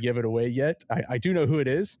don't want to give it away yet. I do know who it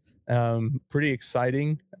is. Pretty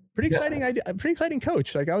exciting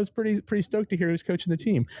coach. Like I was pretty stoked to hear who's coaching the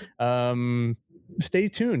team. Stay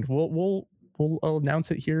tuned. We'll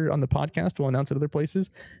announce it here on the podcast. We'll announce it other places,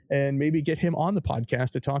 and maybe get him on the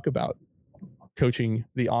podcast to talk about coaching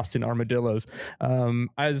the Austin Armadillos.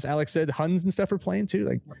 As Alex said, Huns and stuff are playing too.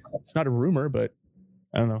 Like it's not a rumor, but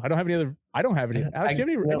I don't know. I don't have any. Alex,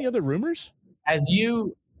 do you have any other rumors? As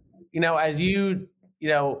you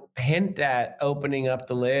hint at opening up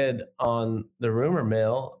the lid on the rumor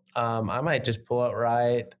mill, I might just pull it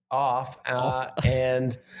right off,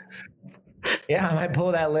 and I might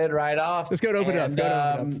pull that lid right off. Let's go to open it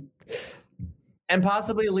up. And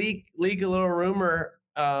possibly leak a little rumor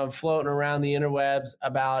floating around the interwebs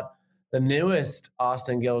about the newest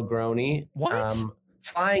Austin Gilgroni. What?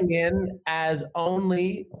 Flying in as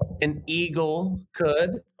only an eagle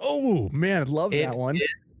could. Oh man, I'd love that one.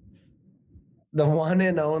 Is the one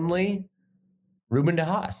and only Ruben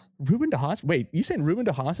DeHaas. Ruben DeHaas? Wait, you saying Ruben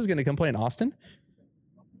DeHaas is going to come play in Austin?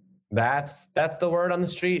 That's the word on the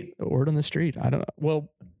street. The word on the street. I don't know.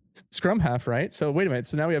 Well, scrum half, right? So wait a minute.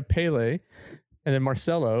 So now we have Pele, and then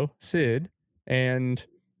Marcelo, Sid, and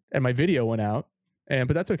my video went out.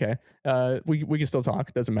 But that's okay. We can still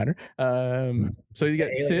talk. Doesn't matter. So you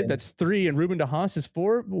got Sid, that's 3, and Ruben DeHaas is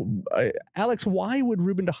 4. Alex, why would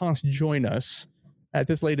Ruben DeHaas join us at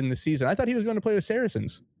this late in the season? I thought he was going to play with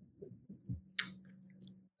Saracens.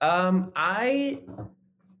 I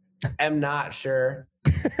am not sure.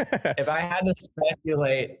 If I had to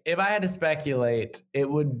speculate, it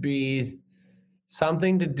would be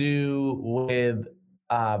something to do with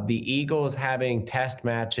the Eagles having test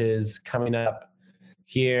matches coming up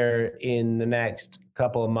here in the next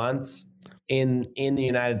couple of months in the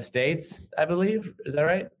United States, I believe. Is that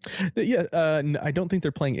right? Yeah. I don't think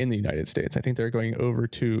they're playing in the United States. I think they're going over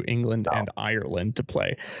to England and Ireland to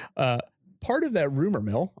play. Part of that rumor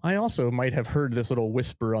mill, I also might have heard this little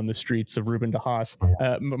whisper on the streets of Ruben DeHaas.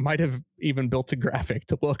 Might have even built a graphic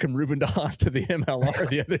to welcome Ruben DeHaas to the MLR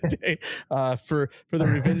the other day for the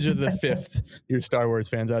Revenge of the Fifth. Your Star Wars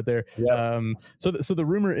fans out there. Yep. So the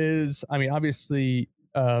rumor is, obviously,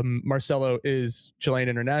 Marcelo is Chilean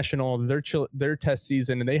international. Their test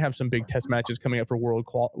season, and they have some big test matches coming up for World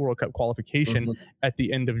Cup qualification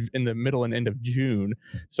in the middle and end of June.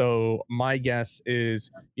 So my guess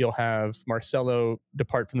is you'll have Marcelo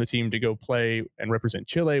depart from the team to go play and represent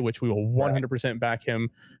Chile, which we will 100% back him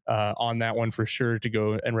on that one for sure, to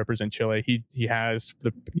go and represent Chile. He has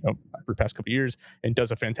for the past couple of years and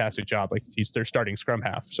does a fantastic job. Like he's their starting scrum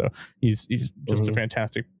half, so he's just a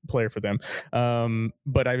fantastic player for them.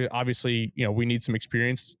 But obviously, we need some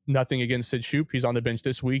experience. Nothing against Sid Shoop. He's on the bench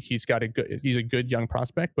this week. He's a good young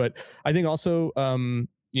prospect. But I think also, Ruben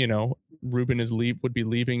would be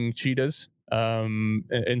leaving Cheetahs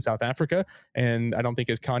in South Africa, and I don't think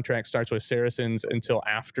his contract starts with Saracens until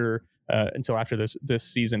after this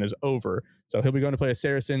season is over. So he'll be going to play with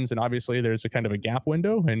Saracens, and obviously there's a kind of a gap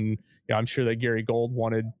window. And I'm sure that Gary Gold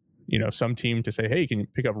wanted some team to say, hey, can you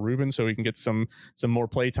pick up Ruben so we can get some more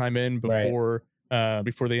play time in before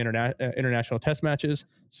the international test matches.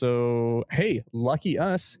 So, hey, lucky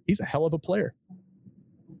us, he's a hell of a player.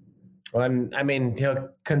 Well, he'll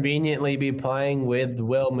conveniently be playing with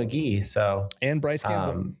Will McGee, so and Bryce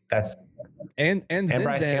Campbell. And Zinzan,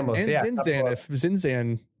 Bryce Campbell. And Zinzan. If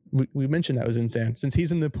Zinzan, we mentioned that was Zinzan, since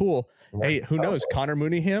he's in the pool. Hey, who knows? Connor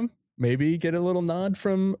Mooneyham. Maybe get a little nod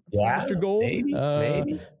from Mr. Gold.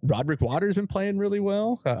 Maybe. Roderick Waters been playing really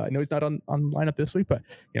well. I know he's not on lineup this week, but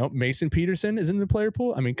Mason Peterson is in the player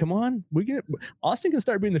pool. Come on, Austin can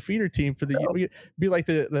start being the feeder team for be like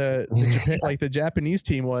the Japan, like the Japanese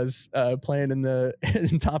team was playing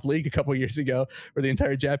in top league a couple years ago, where the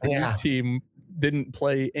entire Japanese team didn't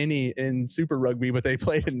play any in Super Rugby, but they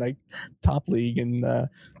played in like top league, and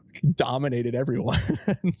dominated everyone.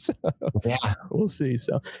 So Yeah. we'll see.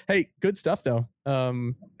 So, hey, good stuff though.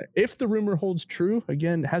 If the rumor holds true,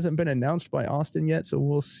 again, hasn't been announced by Austin yet, so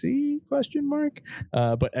we'll see, ? But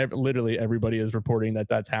literally everybody is reporting that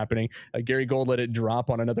that's happening. Gary Gold let it drop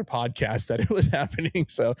on another podcast that it was happening.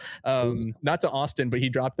 So not to Austin, but he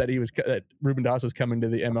dropped that that Ruben Doss was coming to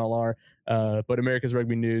the MLR. But America's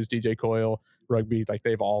Rugby News, DJ Coyle, Rugby, like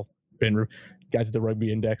they've all been guys at the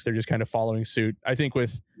Rugby Index. They're just kind of following suit. I think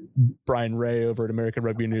with Brian Ray over at American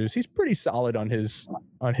Rugby News, he's pretty solid on his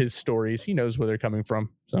stories. He knows where they're coming from.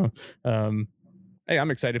 So, hey, I'm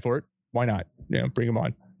excited for it. Why not? Bring him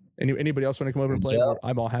on. Anybody else want to come over and play? Yeah.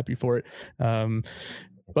 I'm all happy for it.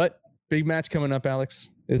 But big match coming up, Alex.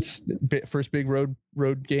 It's first big road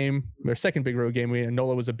game, or second big road game.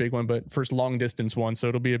 NOLA was a big one, but first long distance one. So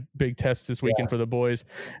it'll be a big test this weekend for the boys.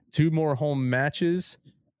 2 more home matches.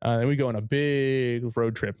 And we go on a big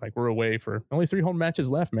road trip. Like we're away for only 3 home matches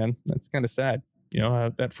left, man. That's kind of sad.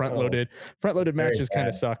 That front loaded matches kind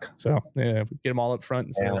of suck. So yeah, we get them all up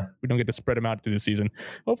front. So we don't get to spread them out through the season.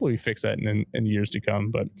 Hopefully we fix that in years to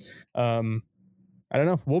come. But I don't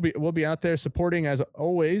know. We'll be out there supporting as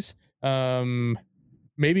always.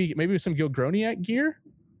 Maybe with some Gilgroniak gear.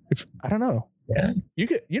 I don't know. Yeah. You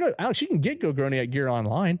could, Alex, you can get Gilgroniak gear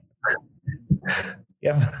online.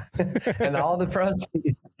 Yep. And all the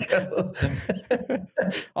proceeds go.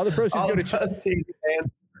 All the proceeds go to charity.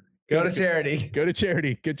 Go to charity. Go to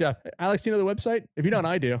charity. Good job. Alex, do you know the website? If you don't,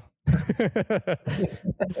 I do.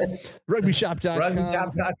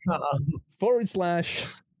 Rugbyshop.com//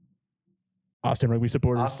 Austin Rugby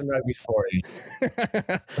supporters. Austin Rugby supporters.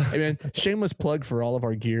 Hey man, shameless plug for all of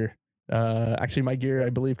our gear. Actually, my gear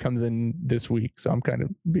I believe comes in this week, so I'm kind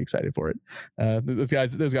of be excited for it. Those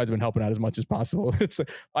guys have been helping out as much as possible.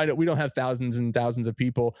 I know we don't have thousands and thousands of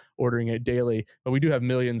people ordering it daily, but we do have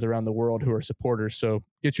millions around the world who are supporters. So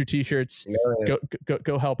get your t-shirts.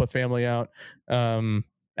 Go help a family out.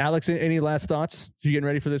 Alex, any last thoughts? You getting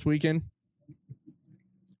ready for this weekend?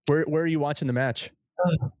 Where are you watching the match?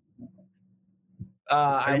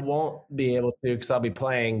 I won't be able to because I'll be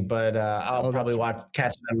playing, but I'll probably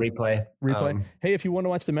catch it on replay. Hey, if you want to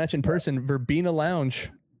watch the match in person, Verbena Lounge.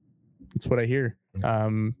 That's what I hear.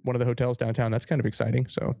 One of the hotels downtown. That's kind of exciting.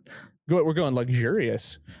 So we're going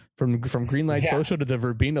luxurious from Greenlight Social to the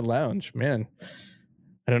Verbena Lounge. Man,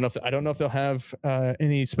 I don't know if they'll have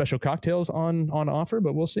any special cocktails on offer,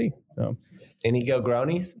 but we'll see. So. Any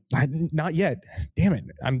Gilgronies? Not yet. Damn it.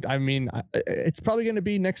 It's probably going to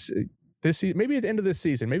be this season, maybe at the end of this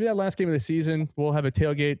season, maybe that last game of the season, we'll have a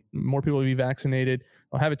tailgate. More people will be vaccinated.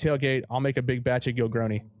 I'll have a tailgate. I'll make a big batch of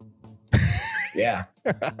Gilgroni. Yeah.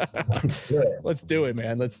 Let's do it. Let's do it,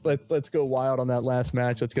 man. Let's go wild on that last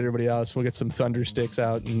match. Let's get everybody else. We'll get some thunder sticks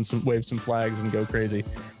out and wave some flags and go crazy.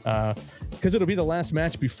 Because it'll be the last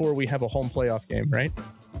match before we have a home playoff game, right?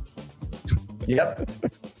 Yep.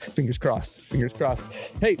 Fingers crossed.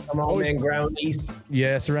 Hey, come on, man, ground east.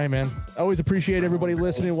 Yes, right, man. Always appreciate everybody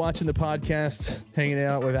listening, watching the podcast, hanging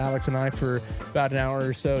out with Alex and I for about an hour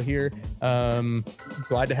or so here.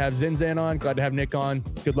 Glad to have Zinzan on. Glad to have Nick on.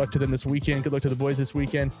 Good luck to them this weekend. Good luck to the boys this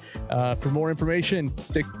weekend. For more information,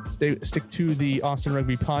 stick to the Austin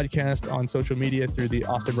Rugby podcast on social media through the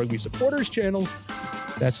Austin Rugby supporters channels.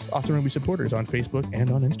 That's Austin Rugby supporters on Facebook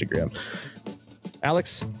and on Instagram.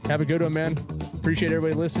 Alex, have a good one, man. Appreciate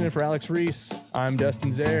everybody listening. For Alex Reese, I'm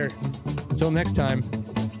Dustin Zaire. Until next time,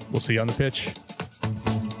 we'll see you on the pitch.